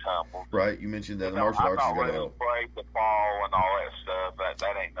arts we tumbled. Right, you mentioned that. Martial arts I'm is not going to really help. afraid to fall and all that stuff.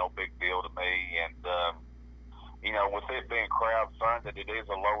 That ain't no big deal to me. And with it being crowd funded, it is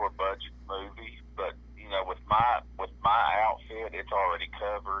a lower budget movie. But with my outfit, it's already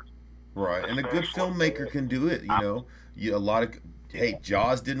covered. Right, and a good filmmaker can do it. Hey,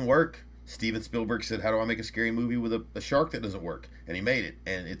 Jaws didn't work. Steven Spielberg said, "How do I make a scary movie with a shark that doesn't work?" And he made it,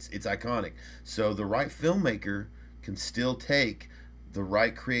 and it's iconic. So the right filmmaker can still take the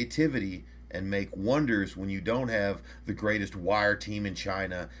right creativity and make wonders when you don't have the greatest wire team in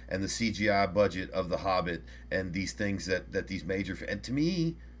China and the CGI budget of The Hobbit and these things that these major... And to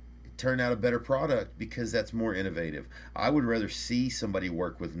me, it turned out a better product because that's more innovative. I would rather see somebody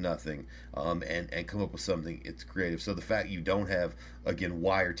work with nothing and come up with something it's creative. So the fact you don't have, again,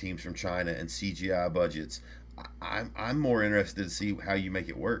 wire teams from China and CGI budgets... I'm more interested to see how you make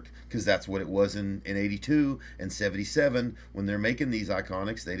it work, because that's what it was in 82 and 77 when they're making these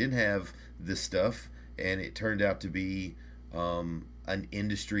iconics. They didn't have this stuff, and it turned out to be an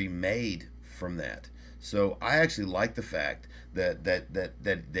industry made from that. So I actually like the fact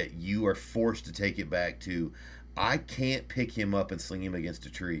that you are forced to take it back to, I can't pick him up and sling him against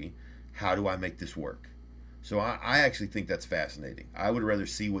a tree. How do I make this work? So I actually think that's fascinating. I would rather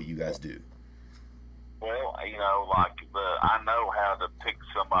see what you guys do. Well, I know how to pick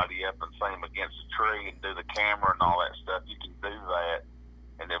somebody up and sling them against a tree and do the camera and all that stuff. You can do that,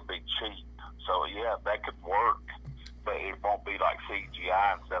 and it'll be cheap. So, yeah, that could work, but it won't be like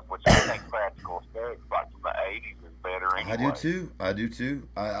CGI and stuff, which I think practical effects like from the 80s is better anyway. I do too.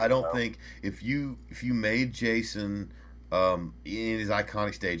 I don't think if you made Jason... in his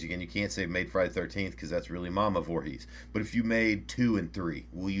iconic stage, again, you can't say made Friday the 13th because that's really Mama Voorhees. But if you made 2 and 3,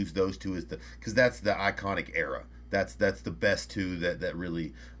 we'll use those two as because that's the iconic era. That's the best two that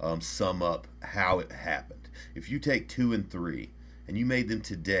really sum up how it happened. If you take 2 and 3 and you made them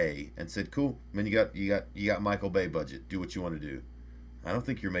today and said, cool, man, you got Michael Bay budget, do what you want to do. I don't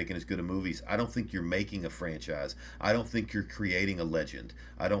think you're making as good of movies. I don't think you're making a franchise. I don't think you're creating a legend.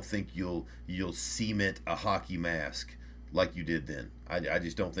 I don't think you'll cement a hockey mask like you did then. I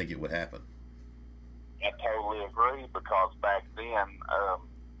just don't think it would happen. I totally agree, because back then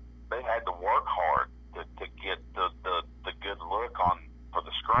they had to work hard to get the good look on for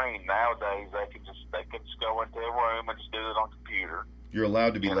the screen. Nowadays they can just go into a room and just do it on computer. You're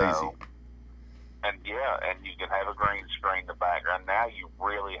allowed to be lazy. And you can have a green screen in the background. Now you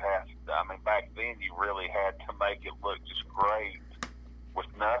really have to. I mean, back then you really had to make it look just great with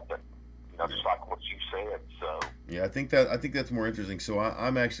nothing. Just like what you said. So yeah, I think that's more interesting. So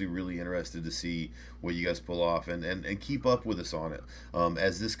I'm actually really interested to see what you guys pull off and keep up with us on it.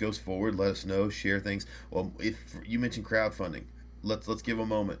 As this goes forward, let us know, share things. If you mentioned crowdfunding, let's give a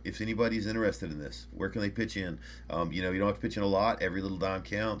moment. If anybody's interested in this, where can they pitch in? You don't have to pitch in a lot. Every little dime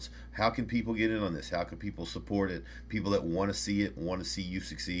counts. How can people get in on this? How can people support it? People that want to see it, want to see you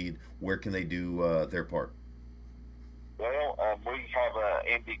succeed, where can they do their part? Well, we have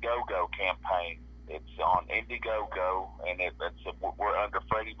an Indiegogo campaign. It's on Indiegogo, and we're under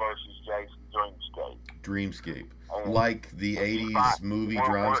Freddy vs. Jason Dreamscape. Like the 80s movie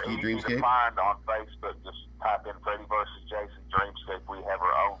Dreamscape? We're easy to find on Facebook. Just type in Freddy vs. Jason Dreamscape. We have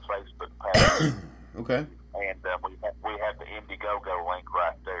our own Facebook page. Okay. And we have the Indiegogo link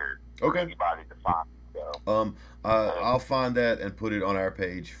right there for anybody to find. So. I'll find that and put it on our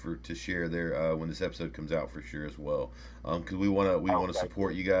page to share there when this episode comes out for sure as well. Because we want to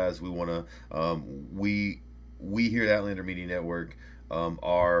support you guys. We want to we here at Outlander Media Network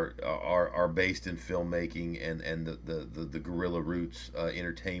are based in filmmaking and the guerrilla roots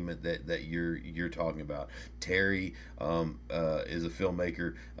entertainment that you're talking about. Terry is a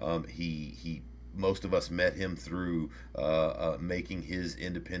filmmaker. He most of us met him through making his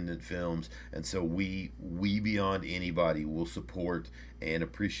independent films, and so we beyond anybody will support and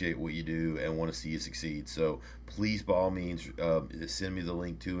appreciate what you do and want to see you succeed. So please, by all means, send me the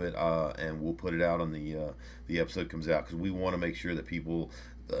link to it, and we'll put it out on the episode comes out, because we want to make sure that people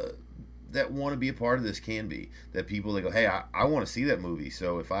that want to be a part of this can be. That people that go, hey, I want to see that movie.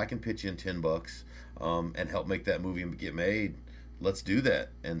 So if I can pitch in $10 and help make that movie get made, let's do that.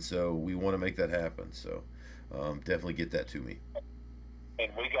 And so we want to make that happen. So definitely get that to me.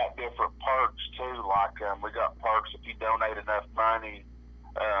 And we got different perks too. Like we got perks if you donate enough money,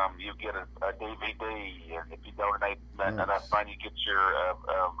 you get a DVD. And if you donate enough money, you get your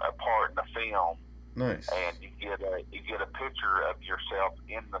a part in the film. Nice. And you get a picture of yourself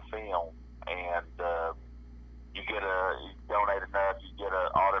in the film, and you donate enough, you get an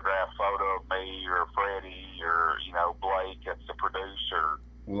autographed photo of me or Freddie or Blake, that's the producer.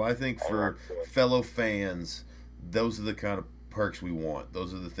 Well, I think for fellow fans, those are the kind of perks we want.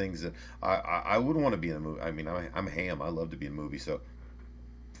 Those are the things that I would want to be in a movie. I mean, I'm ham. I love to be in a movie, so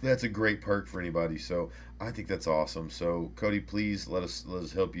that's a great perk for anybody. So I think that's awesome. So Cody, please let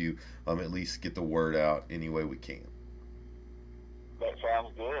us help you at least get the word out any way we can. That sounds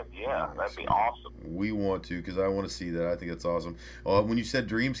good. Yeah, that'd be awesome. We want to, because I want to see that. I think that's awesome. When you said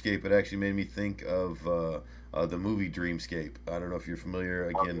Dreamscape, it actually made me think of the movie Dreamscape. I don't know if you're familiar.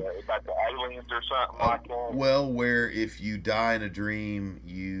 Again, like the aliens or something like that. Well, where if you die in a dream,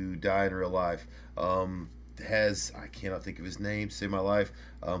 you die in real life. I cannot think of his name. Save My Life.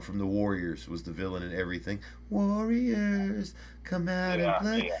 From the Warriors was the villain in everything. Warriors, come out and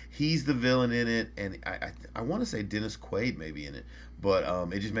play. Yeah. He's the villain in it, and I want to say Dennis Quaid may be in it, but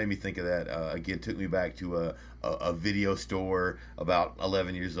it just made me think of that. Again, took me back to a video store about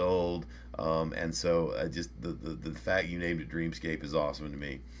 11 years old, and so just the fact you named it Dreamscape is awesome to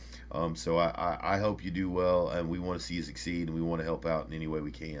me. So I hope you do well, and we want to see you succeed, and we want to help out in any way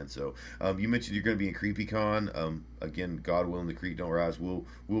we can. So you mentioned you're going to be in CreepyCon. Again, God willing, the creek don't rise.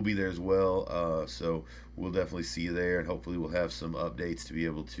 We'll be there as well. So we'll definitely see you there, and hopefully we'll have some updates to be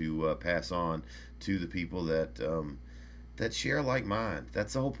able to pass on to the people that share like mind.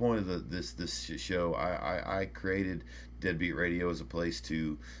 That's the whole point of this show. I created Deadbeat Radio as a place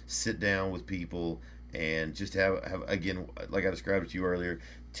to sit down with people and just have again, like I described it to you earlier,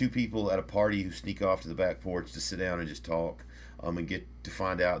 two people at a party who sneak off to the back porch to sit down and just talk, and get to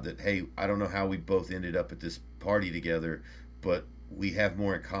find out that, hey, I don't know how we both ended up at this party together, but we have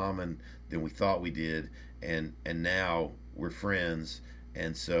more in common than we thought we did, and now we're friends.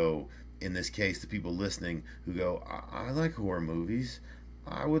 And so in this case, the people listening who go, I like horror movies,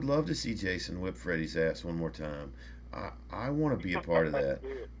 I would love to see Jason whip Freddy's ass one more time. I want to be a part of that.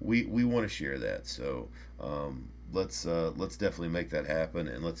 We want to share that. So let's definitely make that happen,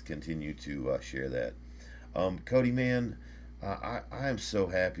 and let's continue to share that. Cody, man, I am so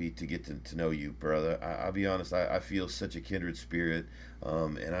happy to get to know you, brother. I'll be honest, I feel such a kindred spirit,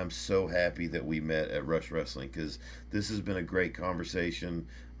 and I'm so happy that we met at Rush Wrestling, because this has been a great conversation.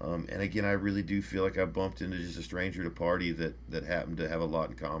 And again, I really do feel like I bumped into just a stranger at a party that happened to have a lot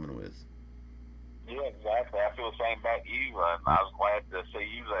in common with. Yeah, exactly. I feel the same about you. I was glad to see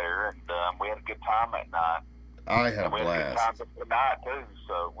you there, and we had a good time that night. I had a blast. We had a good time tonight too.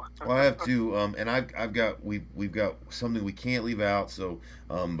 So. Well, I have to, and we've got something we can't leave out. So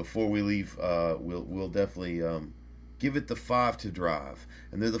before we leave, we'll definitely give it the 5 to drive,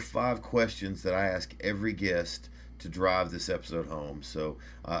 and they're the 5 questions that I ask every guest to drive this episode home. So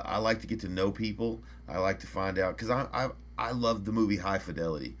I like to get to know people. I like to find out, because I love the movie High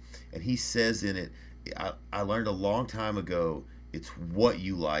Fidelity, and he says in it, I learned a long time ago, it's what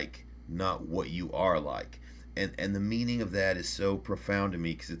you like, not what you are like. And the meaning of that is so profound to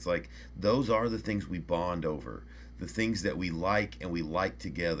me, because it's like, those are the things we bond over, the things that we like and we like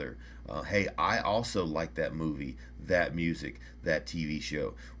together. Hey, I also like that movie, that music, that TV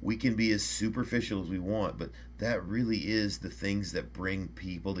show. We can be as superficial as we want, but that really is the things that bring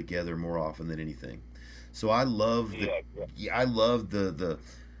people together more often than anything. So I love the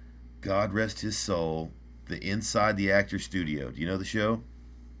God rest his soul, the Inside the Actor Studio. Do you know the show?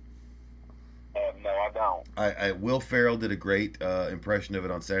 No, I don't. Will Ferrell did a great impression of it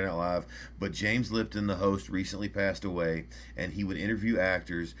on Saturday Night Live, but James Lipton, the host, recently passed away, and he would interview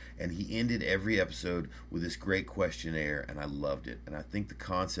actors, and he ended every episode with this great questionnaire, and I loved it, and I think the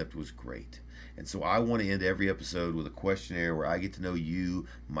concept was great. And so I want to end every episode with a questionnaire where I get to know you,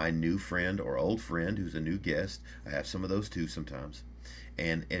 my new friend or old friend who's a new guest. I have some of those too sometimes.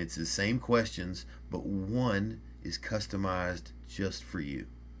 And it's the same questions, but one is customized just for you.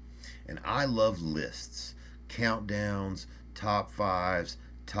 And I love lists, countdowns, top 5s,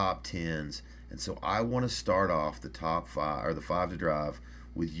 top 10s. And so I want to start off the top 5, or the 5 to drive,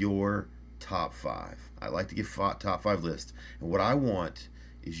 with your top 5. I like to give top 5 lists. And what I want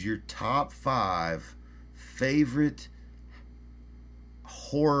is your top 5 favorite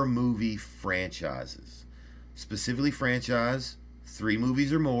horror movie franchises. Specifically franchise, 3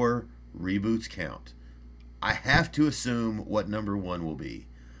 movies or more, reboots count. I have to assume what number one will be,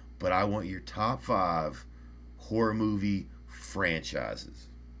 but I want your top 5 horror movie franchises.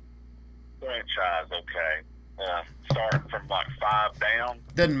 Franchise, okay. Starting from like 5 down.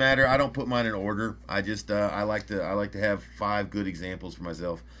 Doesn't matter. I don't put mine in order. I just I like to have 5 good examples for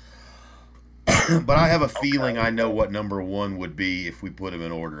myself. But I have a feeling I know what number one would be if we put them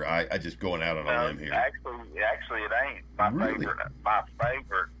in order. I just going out on a limb here. Actually, it ain't. My Really?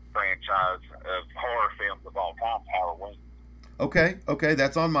 favorite franchise of horror films of all time is Halloween. Okay,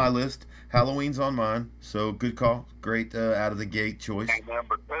 that's on my list. Halloween's on mine, so good call. Great out of the gate choice. And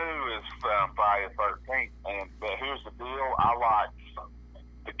number 2 is Friday the 13th. But here's the deal: I like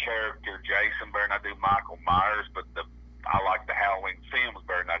the character Jason better than I do Michael Myers, but I like the Halloween films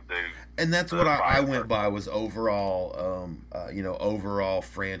better than I do. And that's what I went by was overall, overall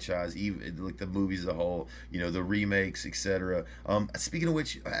franchise, even like the movies as a whole, the remakes, etc. Speaking of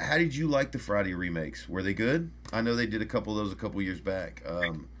which, how did you like the Friday remakes? Were they good? I know they did a couple of those a couple years back.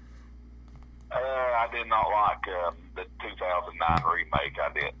 I did not like the 2009 remake.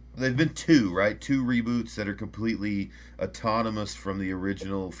 I did. There've been 2, right? 2 reboots that are completely autonomous from the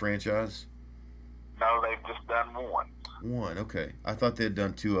original franchise. No, they've just done one. One, okay. I thought they had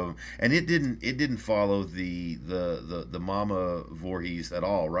done 2 of them, and it didn't follow the Mama Voorhees at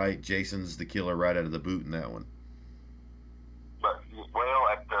all, right? Jason's the killer right out of the boot in that one. But this is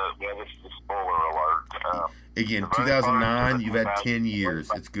a spoiler alert. Again, the very 2009. first You've had 10 remake- years.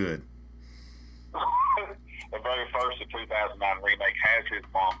 It's good. The very first of 2009 remake has his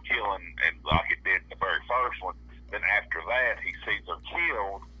mom killing, and like it did in the very first one. Then after that, he sees her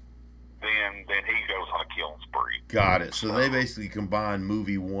killed. Then he goes on a killing spree. Got it. So they basically combine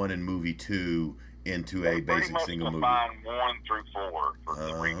movie 1 and movie 2 into a basic single movie. Combine 1 through 4 for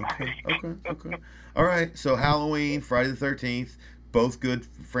the remake. Okay. All right. So Halloween, Friday the 13th, both good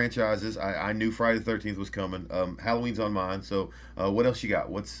franchises. I knew Friday the 13th was coming. Halloween's on mine. So what else you got?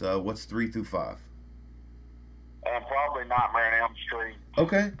 What's 3 through 5? Probably Nightmare on Elm Street.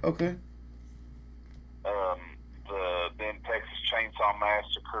 Okay. Then Texas Chainsaw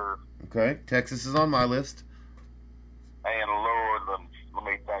Massacre. Okay. Texas is on my list. And Lord, let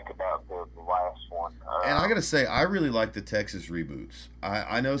me think about the last one. And I gotta say, I really like the Texas reboots.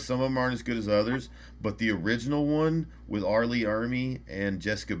 I know some of them aren't as good as others, but the original one with R. Lee Ermey and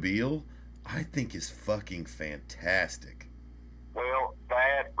Jessica Biel, I think is fucking fantastic. Well,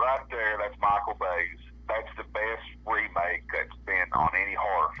 that right there, that's Michael Bay's. That's the best remake that's been on any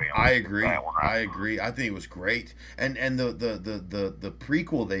horror film. I agree. That one, right? I agree. I think it was great. And the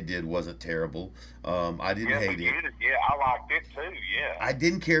prequel they did wasn't terrible. I didn't hate it. Yeah, I liked it too. Yeah. I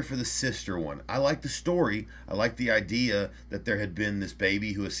didn't care for the sister one. I liked the story. I liked the idea that there had been this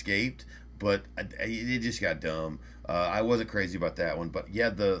baby who escaped, but it just got dumb. I wasn't crazy about that one. But yeah,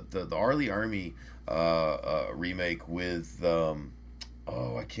 the R. Lee Ermey remake with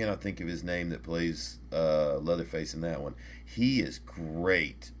I cannot think of his name that plays Leatherface in that one. He is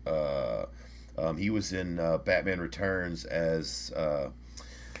great. He was in Batman Returns as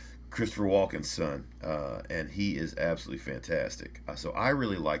Christopher Walken's son, and he is absolutely fantastic. So I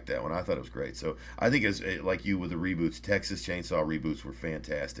really liked that one. I thought it was great. So I think it's like you with the reboots. Texas Chainsaw reboots were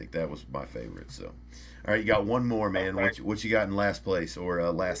fantastic. That was my favorite. So, all right, you got one more, man. Okay. What you got in last place or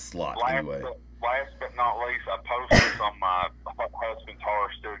last slot anyway? Last but not least, I post this on my husband's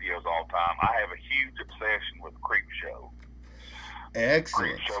Horror Studios all the time. I have a huge obsession with Creepshow.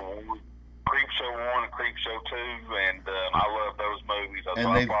 Excellent. Creepshow 1 and Creepshow 2, and I love those movies.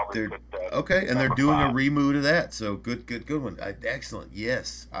 And they're doing a reboot of that. So good one. Excellent.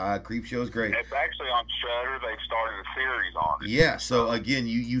 Yes, Creepshow's great. It's actually on Shudder. They've started a series on it. Yeah. So again,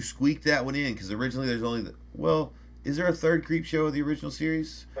 you squeaked that one in because originally there's only is there a third Creepshow of the original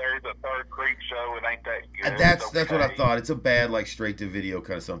series? There's a third Creepshow. It ain't that good. That's what I thought. It's a bad straight to video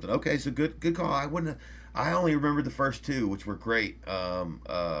kind of something. Okay, so good call. I only remembered the first 2, which were great.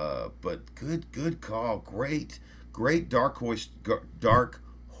 But good call. Great dark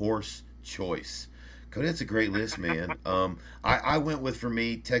horse choice. Cody, that's a great list, man. I went with, for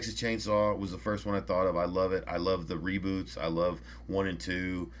me, Texas Chainsaw was the first one I thought of. I love it. I love the reboots. I love 1 and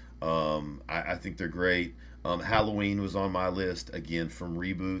 2. I think they're great. Halloween was on my list, again, from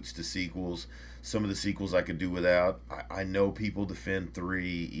reboots to sequels. Some of the sequels I could do without. I know people defend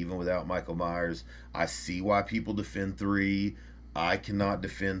 3, even without Michael Myers. I see why people defend 3. I cannot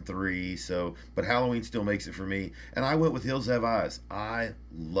defend 3. But Halloween still makes it for me. And I went with Hills Have Eyes. I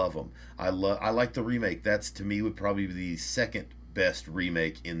love them. I like the remake. That's, to me, would probably be the second best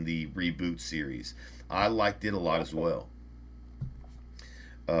remake in the reboot series. I liked it a lot as well.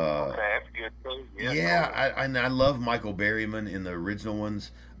 Okay, that's good too. Yeah, I love Michael Berryman in the original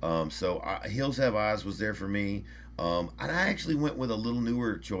ones. Hills Have Eyes was there for me. And I actually went with a little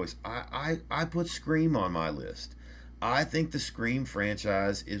newer choice. I put Scream on my list. I think the Scream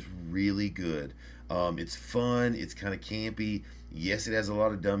franchise is really good. It's fun. It's kind of campy. Yes, it has a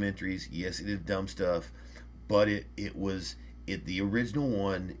lot of dumb entries. Yes, it did dumb stuff. But the original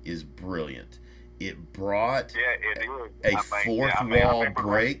one is brilliant. It brought a fourth wall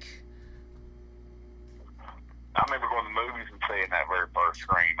break. I remember going to the movies and seeing that very first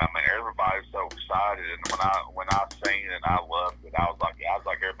Scream. I mean, everybody's so excited, and when I seen it, I loved it. I was like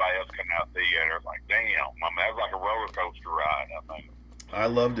everybody else coming out the theater. It was like, damn. I mean, that was like a roller coaster ride. I mean, I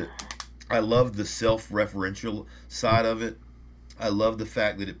loved it. I loved the self-referential side of it. I love the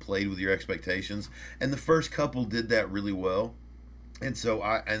fact that it played with your expectations, and the first couple did that really well. And so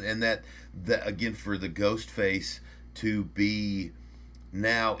that again, for the Ghostface to be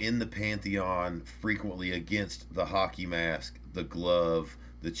now in the pantheon frequently against the hockey mask, the glove,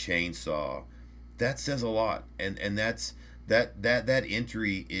 the chainsaw, that says a lot. And that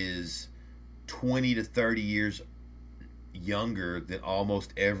entry is 20 to 30 years younger than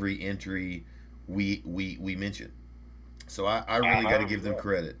almost every entry we mention. So I really got to give them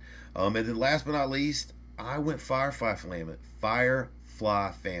credit. And then last but not least, I went Firefly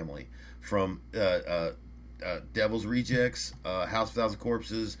Family from Devil's Rejects, House of 1,000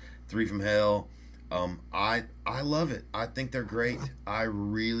 Corpses, Three from Hell. I love it. I think they're great. I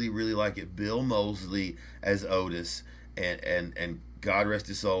really, really like it. Bill Moseley as Otis, and God rest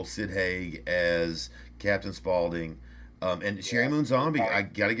his soul, Sid Haig as Captain Spaulding, and Sherry Moon Zombie. I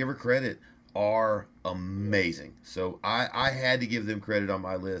gotta give her credit. Are amazing. So I had to give them credit on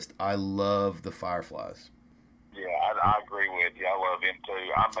my list. I love the Fireflies. Yeah, I agree with you. I love him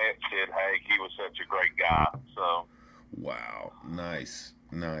too. I met Sid Haig. He was such a great guy. So. Wow, nice.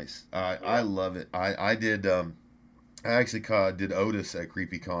 I love it. I did. I actually did Otis at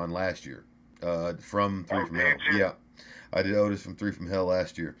CreepyCon last year. From Three from Hell. Yeah, I did Otis from Three from Hell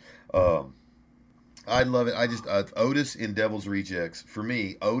last year. I love it. I just Otis in Devil's Rejects. For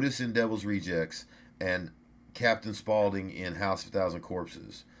me, Otis in Devil's Rejects and Captain Spaulding in House of 1,000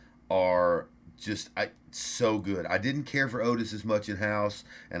 Corpses are just so good. I didn't care for Otis as much in House,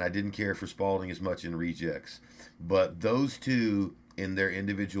 and I didn't care for Spaulding as much in Rejects. But those two in their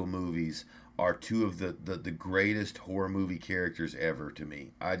individual movies are two of the greatest horror movie characters ever to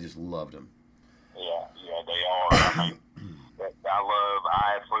me. I just loved them. Yeah, they are. I mean,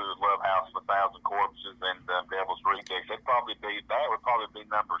 I absolutely love House of 1,000 Corpses and Devil's Rejects. That would probably be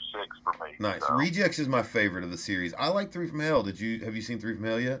number 6 for me. Nice. So. Rejects is my favorite of the series. I like Three from Hell. Have you seen Three from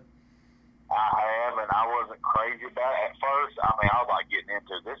Hell yet? I have, and I wasn't crazy about it at first. I mean, I was like getting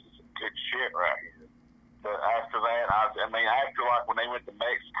into this is some good shit right here. But after that, after like when they went to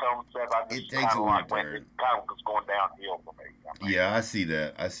Mexico and stuff, I just kind of like it kind of was going downhill for me. I mean, yeah, I see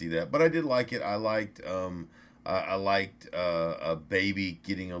that. But I did like it. I liked a baby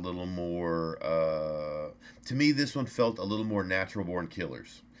getting a little more. To me, this one felt a little more Natural Born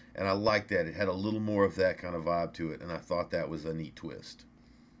Killers, and I liked that. It had a little more of that kind of vibe to it, and I thought that was a neat twist.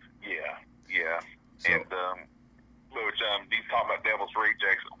 Yeah. So, and you talk about Devil's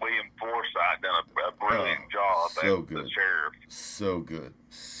Rejects. William Forsythe done a brilliant job as the sheriff. So good.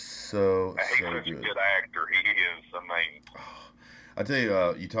 He's such a good actor. He is. I mean, I tell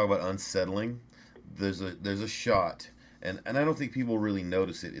you, you talk about unsettling. There's a shot, and I don't think people really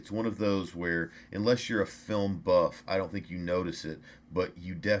notice it. It's one of those where, unless you're a film buff, I don't think you notice it, but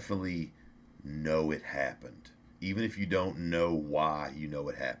you definitely know it happened. Even if you don't know why, you know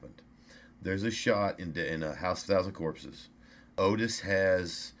it happened. There's a shot in a House of 1,000 Corpses. Otis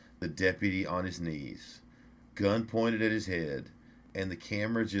has the deputy on his knees, gun pointed at his head, and the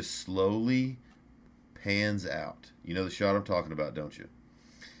camera just slowly pans out. You know the shot I'm talking about, don't you?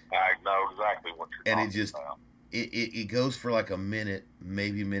 I know exactly what you're talking about. It goes for like a minute,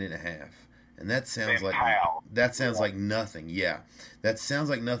 maybe a minute and a half. And that sounds like nothing. Yeah. That sounds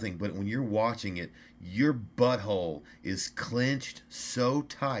like nothing, but when you're watching it, your butthole is clenched so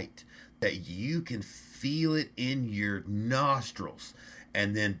tight that you can feel it in your nostrils.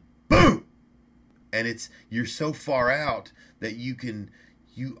 And then boom! And you're so far out that you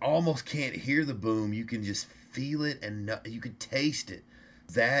almost can't hear the boom. You can just feel it and you can taste it.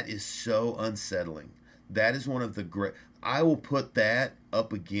 That is so unsettling. That is one of the great. I will put that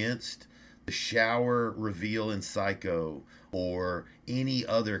up against the shower reveal in Psycho or any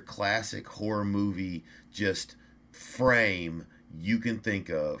other classic horror movie just frame you can think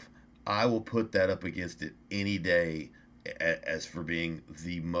of. I will put that up against it any day as for being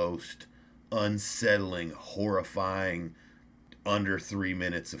the most unsettling, horrifying under 3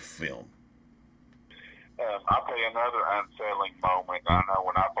 minutes of film. I'll tell you another unsettling moment. I know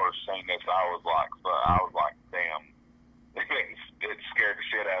when I first seen this, I was like, damn, it scared the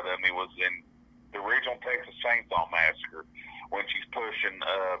shit out of me. Was in the original Texas Chainsaw Massacre when she's pushing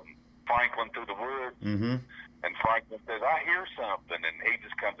Franklin through the woods, Mm-hmm. and Franklin says, "I hear something," and he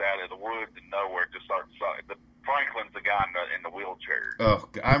just comes out of the woods and nowhere, just starts. Franklin's the guy in the wheelchair. Oh,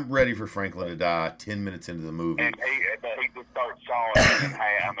 I'm ready for Franklin to die 10 minutes into the movie. And he just starts sawing it in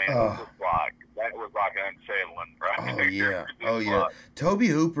half. I mean, it was like, that was like unsettling, right? Oh, yeah. Oh, yeah. Toby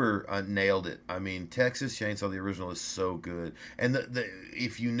Hooper nailed it. I mean, Texas Chainsaw, the original, is so good. And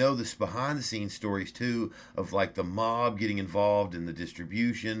if you know this behind-the-scenes stories, too, of, like, the mob getting involved in the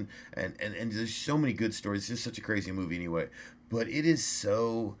distribution, and there's so many good stories. It's just such a crazy movie anyway. But it is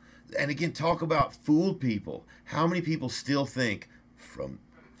so... And again, talk about fooled people. How many people still think, from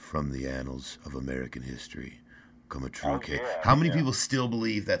the annals of American history come a true case? How many people still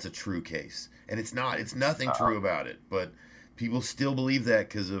believe that's a true case? And it's not. It's nothing true about it. But people still believe that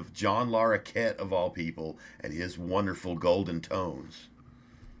because of John Larroquette, of all people, and his wonderful golden tones.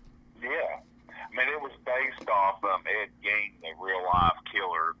 Yeah. I mean, it was based off Ed Gein, the real-life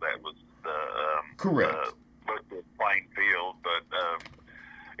killer that was Correct. the Plainfield, but...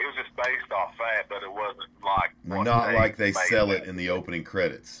 it was just based off that, but it wasn't like... Not like they sell it in the opening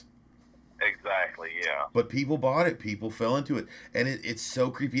credits. Exactly, yeah. But people bought it. People fell into it. And it's so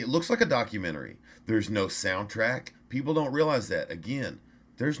creepy. It looks like a documentary. There's no soundtrack. People don't realize that. Again,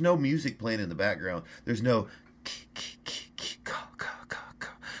 there's no music playing in the background. There's no...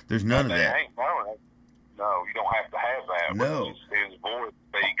 There's none of that. No, you don't have to have that. No. His voice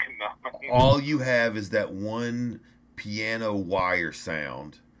speaking. All you have is that one piano wire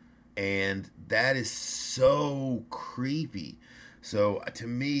sound. And that is so creepy. So to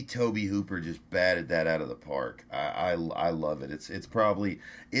me, Toby Hooper just batted that out of the park. I love it. It's probably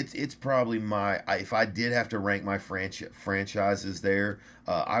my, if I did have to rank my franchises there,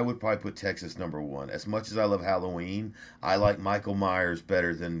 I would probably put Texas number one. As much as I love Halloween, I like Michael Myers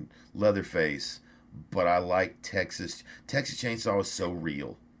better than Leatherface, but I like Texas. Texas Chainsaw is so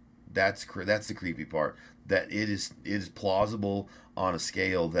real. That's the creepy part. That it is plausible on a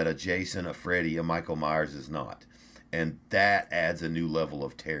scale that a Jason, a Freddy, a Michael Myers is not. And that adds a new level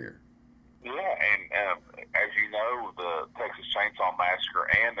of terror. Yeah, and as you know, the Texas Chainsaw Massacre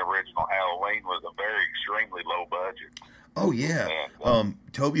and the original Halloween was a very extremely low budget. Oh, yeah.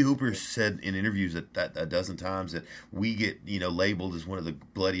 Toby Hooper said in interviews that a dozen times that we get, labeled as one of the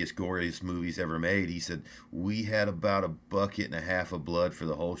bloodiest, goriest movies ever made. He said, we had about 1.5 buckets of blood for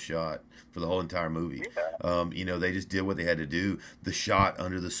the whole shot, for the whole entire movie. Yeah. They just did what they had to do. The shot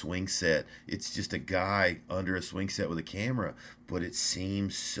under the swing set, it's just a guy under a swing set with a camera, but it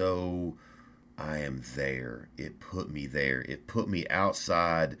seems so... I am there. It put me there. It put me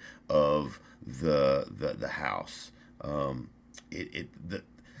outside of the house.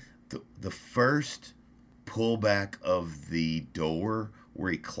 The first pullback of the door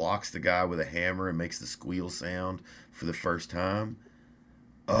where he clocks the guy with a hammer and makes the squeal sound for the first time.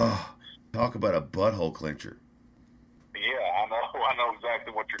 Oh, talk about a butthole clencher. Yeah, I know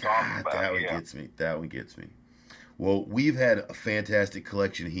exactly what you're talking about. That one gets me. Well, we've had a fantastic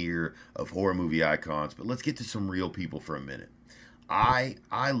collection here of horror movie icons, but let's get to some real people for a minute. I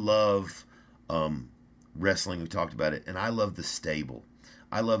love wrestling. We talked about it, and I love the stable.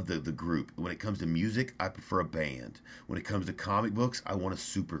 I love the group. When it comes to music, I prefer a band. When it comes to comic books, I want a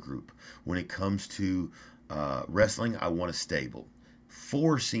super group. When it comes to wrestling, I want a stable.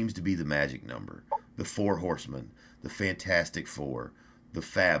 4 seems to be the magic number. The 4 Horsemen, the Fantastic Four, the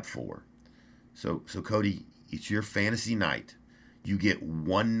Fab Four. So Cody, it's your fantasy night. You get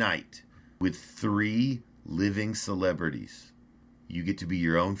one night with 3 living celebrities. You get to be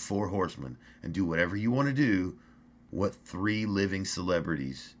your own 4 horsemen and do whatever you want to do. What 3 living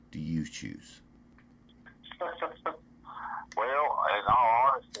celebrities do you choose? Well, in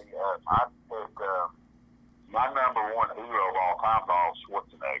all honesty, I pick my number 1 hero of all time, Arnold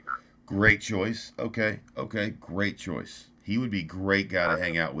Schwarzenegger. Great choice. Okay, great choice. He would be a great guy to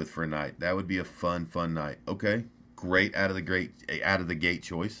hang out with for a night. That would be a fun night. Okay, great out of the gate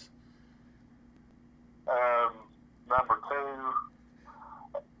choice. Number 2,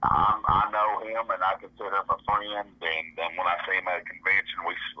 I know him and I consider him a friend. And when I see him at a convention,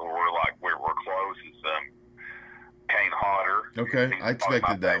 we're close. Is Kane Hodder. Okay, I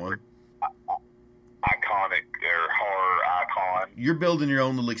expected that one. Iconic horror icon. You're building your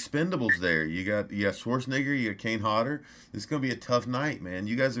own little Expendables there. You got Schwarzenegger, you got Kane Hodder. This is gonna be a tough night, man.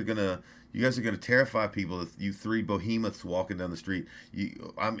 You guys are gonna terrify people. You 3 behemoths walking down the street.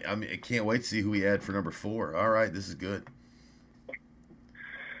 I can't wait to see who we add for number 4. All right, this is good.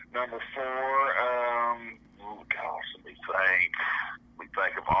 Number 4, oh gosh, let me think. Let me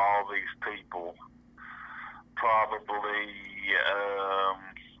think of all these people. Probably,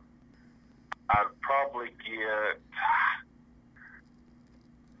 I'd probably get,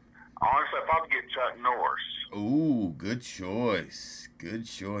 honestly, I'd probably get Chuck Norris. Ooh, good choice. Good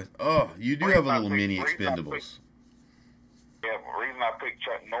choice. Oh, you do have a little mini Expendables. Yeah, the reason I picked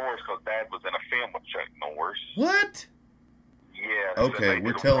Chuck Norris because Dad was in a film with Chuck Norris. What? Yeah. Okay,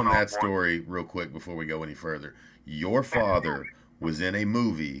 we're telling that story real quick before we go any further. Your father was in a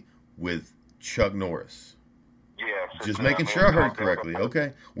movie with Chuck Norris. Yes. Just making sure I heard correctly.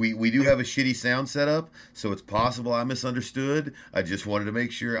 Okay. We do have a shitty sound setup, so it's possible I misunderstood. I just wanted to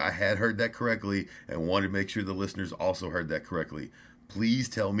make sure I had heard that correctly and wanted to make sure the listeners also heard that correctly. Please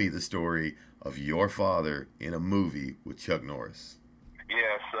tell me the story of your father in a movie with Chuck Norris.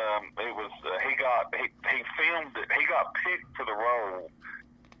 Yes, it was. He filmed it. He got picked for the role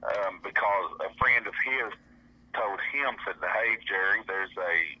because a friend of his told him, said, "Hey Jerry, there's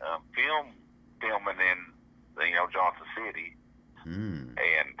a film filming in Johnson City," and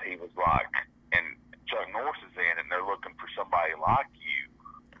he was like, and Chuck Norris is in, and they're looking for somebody like you.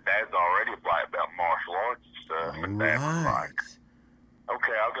 Dad's already like about martial arts and stuff, and Dad was like,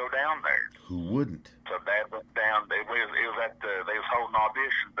 "Okay, I'll go down there." Who wouldn't? So Dad went down. It was at they was holding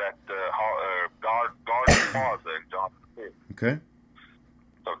auditions at Garden Plaza in Johnson City. Okay.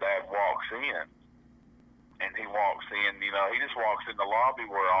 So Dad walks in, and he walks in. He just walks in the lobby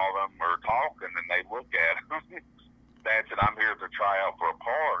where all of them are talking, and they look at him. Dad said, "I'm here to try out for a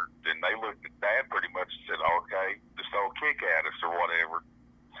part," and they looked at Dad pretty much and said, "Okay, just throw a kick at us or whatever."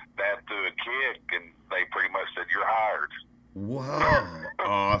 Dad threw a kick, and they pretty much said, "You're hired." Wow.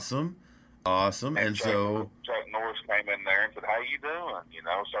 Awesome. And so Chuck Norris came in there and said, "How you doing?"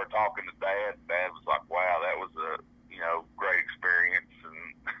 Started talking to Dad. Dad was like, "Wow, that was a great experience."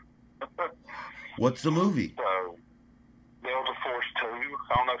 And what's the movie? So Delta Force 2.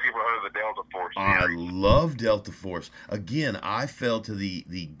 I don't know if you've ever heard of the Delta Force I series. love Delta Force. Again, I fell to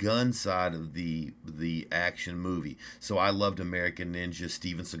the gun side of the action movie. So I loved American Ninja,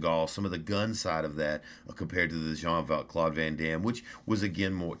 Steven Seagal, some of the gun side of that compared to the Jean-Claude Van Damme, which was,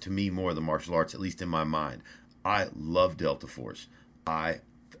 again, more of the martial arts, at least in my mind. I love Delta Force.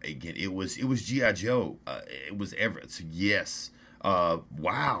 It was G.I. Joe. It was Everett. So yes.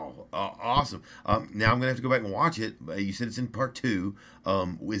 Wow. Awesome. Now I'm going to have to go back and watch it. You said it's in part 2.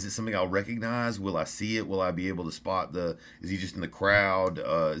 Is it something I'll recognize? Will I see it? Will I be able to spot is he just in the crowd?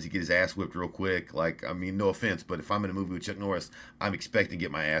 Does he get his ass whipped real quick? No offense, but if I'm in a movie with Chuck Norris, I'm expecting to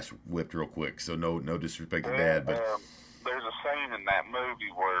get my ass whipped real quick. So no disrespect to Dad, but there's a scene in that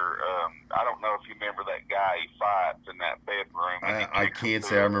movie where, I don't know if you remember that guy he fights in that bedroom. I can't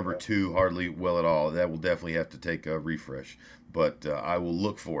say I remember 2 hardly well at all. That will definitely have to take a refresh. But I will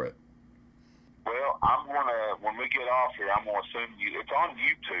look for it. Well, when we get off here, I'm gonna send you. It's on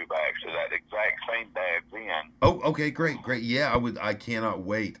YouTube, actually. That exact same Dad's in. Oh, okay, great. Yeah, I cannot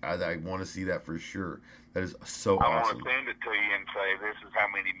wait. I want to see that for sure. That is so awesome. I want to send it to you and say this is how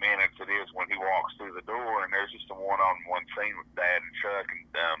many minutes it is when he walks through the door, and there's just a one-on-one scene with Dad and Chuck, and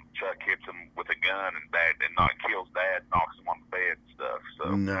Chuck hits him with a gun, and kills Dad, knocks him on the bed and stuff.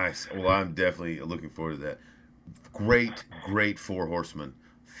 So nice. Well, I'm definitely looking forward to that. Great 4 Horsemen.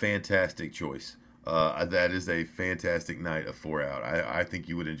 Fantastic choice. That is a fantastic night of 4 Out. I think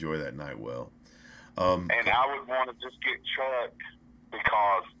you would enjoy that night well. And I would want to just get Chuck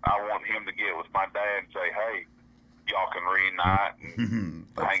because I want him to get with my dad and say, "Hey, y'all can reunite and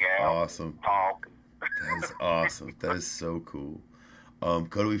hang out, awesome. Talk." That is awesome. That is so cool.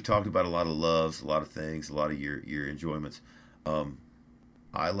 Cody, we've talked about a lot of loves, a lot of things, a lot of your enjoyments.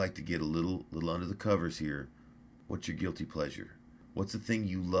 I like to get a little under the covers here. What's your guilty pleasure? What's the thing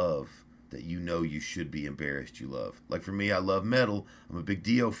you love that you should be embarrassed you love? Like for me, I love metal. I'm a big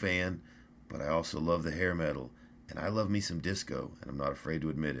Dio fan, but I also love the hair metal. And I love me some disco, and I'm not afraid to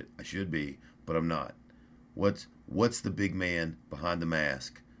admit it. I should be, but I'm not. What's the big man behind the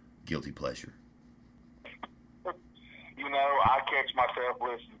mask guilty pleasure? I catch myself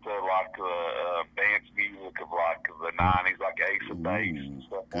listening to dance music of the 90s, like Ace of Base and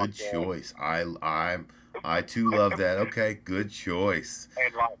stuff like that. Good choice. I too love that. Okay, good choice.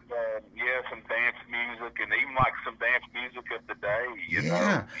 And some dance music, and even some dance music of the day. You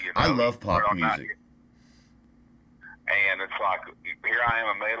know, I love pop music. And it's here I am,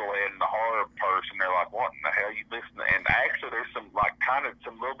 a metalhead and a horror person. They're like, "What in the hell you listen to?" And actually, there's some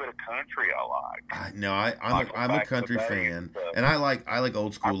some little bit of country I like. No, I'm a country fan, and I like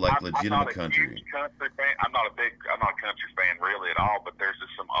old school, legitimate country. I'm not a country fan really at all. But there's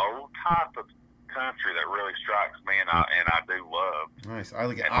just some old type of country that really strikes me, and I do love. Nice. I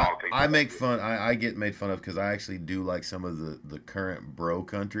like it. And a lot of people I make do. fun. I get made fun of because I actually do like some of the current bro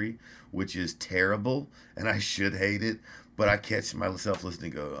country, which is terrible, and I should hate it. But I catch myself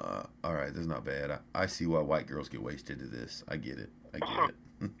listening, and go, all right, this is not bad. I see why white girls get wasted to this. I get it. I get it.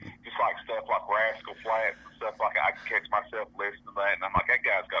 Just like stuff like Rascal Flatts and stuff like that. I can catch myself listening to that, and I'm like, that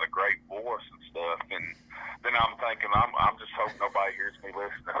guy's got a great voice and stuff. And then I'm thinking, I'm just hoping nobody hears me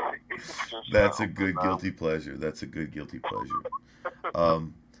listening. It's just, That's a good guilty pleasure. That's a good guilty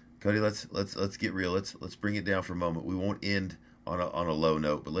pleasure. Cody, let's get real. Let's bring it down for a moment. We won't end on a low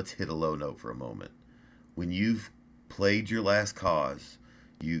note, but let's hit a low note for a moment. When you've played your last cause,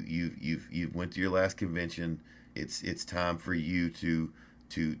 you've went to your last convention. It's time for you to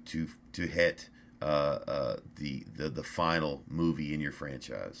hit the final movie in your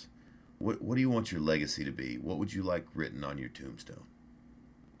franchise. What do you want your legacy to be? What would you like written on your tombstone?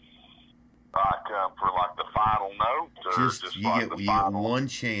 Like for like the final note, or just you like get the you get final. one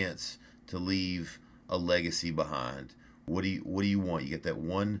chance to leave a legacy behind. What do you want? You get that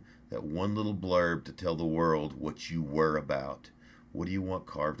one little blurb to tell the world what you were about. What do you want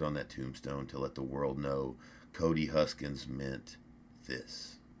carved on that tombstone to let the world know Cody Huskins meant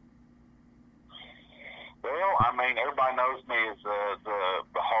this? Well, I mean, everybody knows me as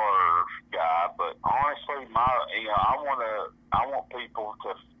the horror guy, but honestly, I want people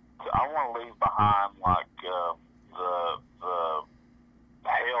to I want to leave behind like the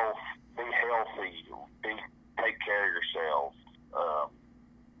health, be healthy, take care of yourself.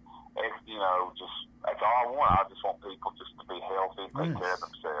 Just that's all I want. I just want people just to be healthy, take care of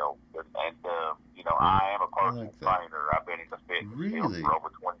themselves, and I am a personal like that. trainer. I've been in the fitness field Really? for over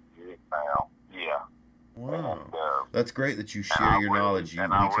 20 years now. Yeah. Wow. And, That's great that you I share your really- knowledge. You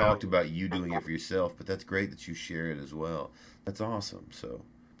and I talked really- about you doing it for yourself, but that's great that you share it as well. That's awesome. So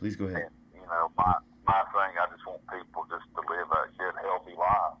please go ahead. my thing, I just want people just to live a good, healthy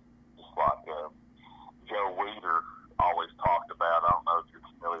life, just like Joe Weider always talked about. I don't know if you're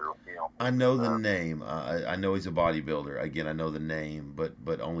familiar with him. I know the name. I know he's a bodybuilder. Again, I know the name,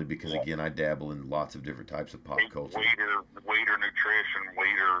 but only because, again, I dabble in lots of different types of pop culture. Weider nutrition,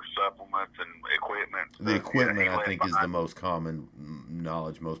 Weider supplements and equipment. The equipment, He I left think, is the behind- most common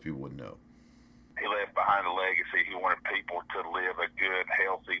knowledge most people would know. He left behind a legacy. He wanted people to live a good,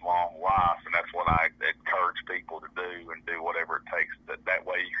 healthy, long life, and that's what I encourage people to do, and do whatever it takes. That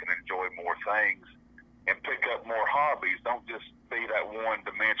way you can enjoy more things and pick up more hobbies. Don't just be that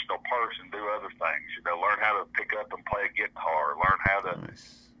one-dimensional person. Do other things. Learn how to pick up and play a guitar. Learn how to,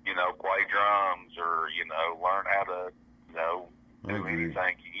 Nice. play drums, or learn how to, I do agree.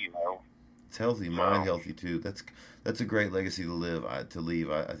 anything. It's healthy, So- mind healthy too. That's a great legacy to leave. I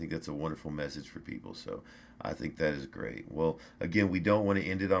think that's a wonderful message for people. So I think that is great. Well, again, we don't want to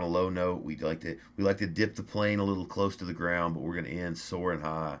end it on a low note. We like to dip the plane a little close to the ground, but we're going to end soaring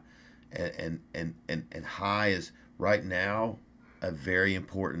high, and high is right now a very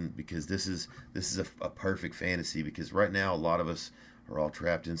important, because this is a perfect fantasy, because right now a lot of us are all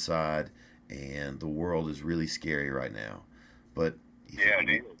trapped inside, and the world is really scary right now. But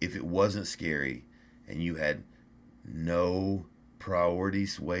if it wasn't scary and you had no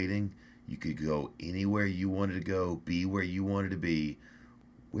priorities waiting, you could go anywhere you wanted to go, be where you wanted to be.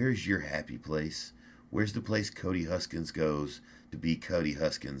 Where's your happy place? Where's the place Cody Huskins goes to be Cody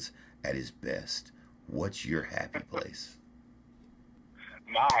Huskins at his best? What's your happy place?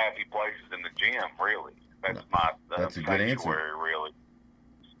 My happy place is in the gym, really. That's my That's a good answer. sanctuary, really.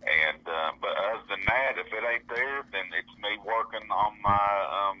 And but other than that, if it ain't there, then it's me working on my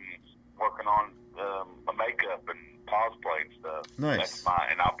makeup and cosplay and stuff. Nice.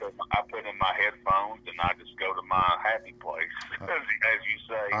 That's and I put in my headphones, and I just go to my happy place, as you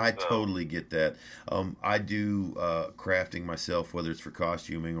say. I So, totally get that. I do crafting myself, whether it's for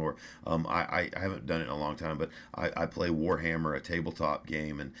costuming or I haven't done it in a long time, but I play Warhammer, a tabletop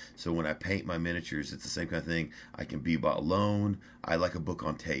game, and so when I paint my miniatures, it's the same kind of thing. I can be alone. I like a book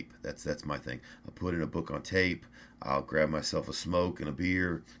on tape. That's my thing. I'll put in a book on tape. I'll grab myself a smoke and a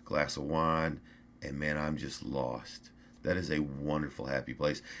beer, glass of wine, and man, I'm just lost. That is a wonderful, happy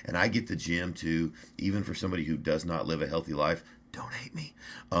place. And I get the gym too, even for somebody who does not live a healthy life. Don't hate me.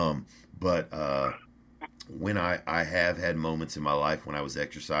 But when I have had moments in my life when I was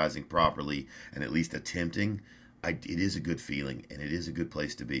exercising properly and at least attempting, it is a good feeling, and it is a good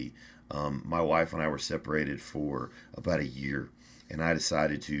place to be. My wife and I were separated for about a year, and I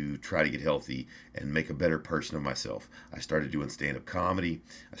decided to try to get healthy and make a better person of myself. I started doing stand-up comedy.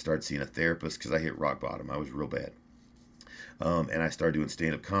 I started seeing a therapist because I hit rock bottom. I was real bad. And I started doing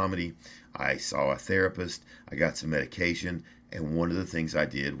stand-up comedy. I saw a therapist. I got some medication. And one of the things I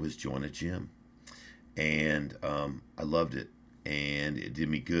did was join a gym. and I loved it, and it did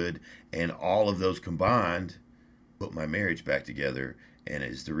me good. And all of those combined put my marriage back together, and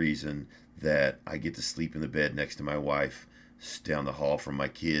is the reason that I get to sleep in the bed next to my wife, down the hall from my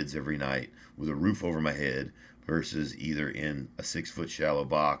kids every night with a roof over my head, versus either in a 6-foot shallow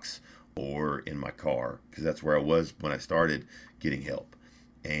box or in my car, because that's where I was when I started getting help.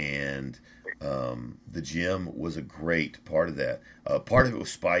 And the gym was a great part of that. Part of it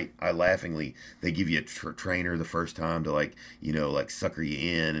was spite. I laughingly, they give you a trainer the first time to, like, like sucker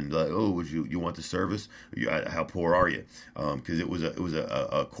you in and like, oh, would you want the service? How poor are you? Because it was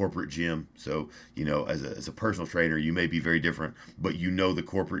a corporate gym. So as a personal trainer, you may be very different, but the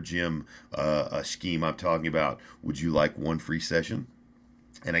corporate gym scheme I'm talking about. Would you like one free session?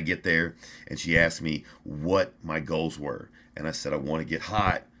 And I get there, and she asked me what my goals were. And I said, I want to get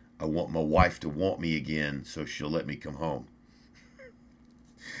hot. I want my wife to want me again, so she'll let me come home.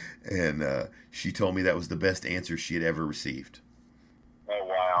 And she told me that was the best answer she had ever received. Oh,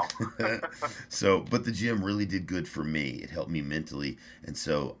 wow. But the gym really did good for me. It helped me mentally. And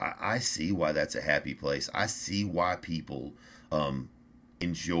so I see why that's a happy place. I see why people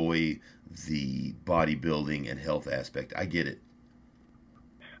enjoy the bodybuilding and health aspect. I get it.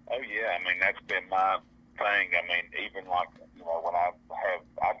 Oh, yeah. I mean, that's been my thing. I mean, even like, when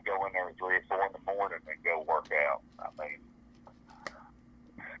I'd go in there at 3 or 4 in the morning and go work out. I mean,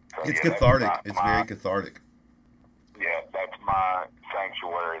 so, it's cathartic. It's very cathartic. Yeah, that's my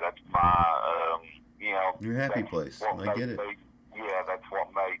sanctuary. That's my, your happy place. I get it. Yeah, that's what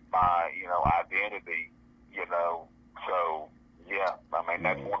made my, identity, So, yeah, I mean,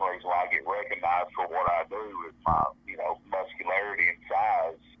 that's one reason why I get recognized for what I do is my, muscularity and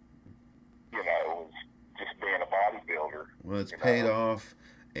size, is just being a bodybuilder. Well, it's paid off,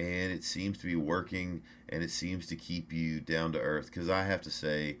 and it seems to be working, and it seems to keep you down to earth. Because I have to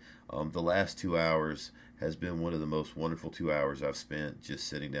say, the last 2 hours has been one of the most wonderful 2 hours I've spent just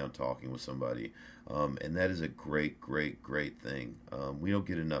sitting down talking with somebody. And that is a great, great, great thing. We don't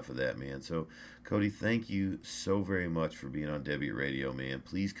get enough of that, man. So, Cody, thank you so very much for being on Debbie Radio, man.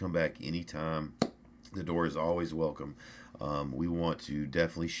 Please come back anytime. The door is always welcome. We want to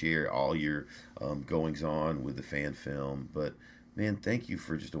definitely share all your goings on with the fan film. But, man, thank you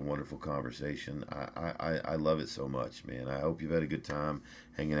for just a wonderful conversation. I love it so much, man. I hope you've had a good time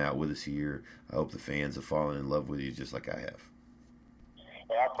hanging out with us here. I hope the fans have fallen in love with you just like I have.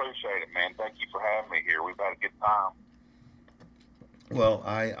 Yeah, I appreciate it, man. Thank you for having me here. We've had a good time. Well,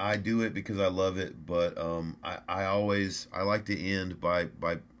 I do it because I love it, but I like to end by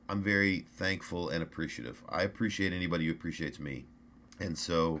I'm very thankful and appreciative. I appreciate anybody who appreciates me. And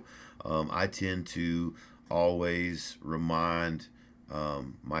so I tend to always remind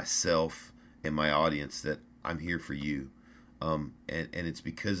myself and my audience that I'm here for you. And it's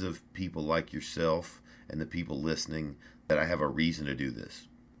because of people like yourself and the people listening that I have a reason to do this.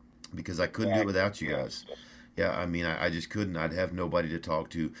 Because I couldn't do it without you guys. Yeah, I mean, I just couldn't. I'd have nobody to talk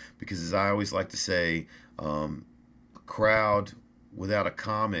to. Because as I always like to say, a crowd without a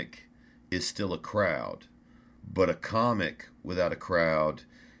comic is still a crowd, but a comic without a crowd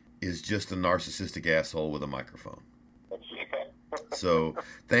is just a narcissistic asshole with a microphone. So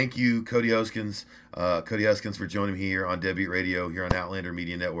thank you, Cody Huskins. Cody Huskins for joining me here on Deadbeat Radio, here on Outlander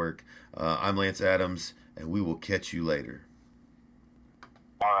Media Network. I'm Lance Adams, and we will catch you later.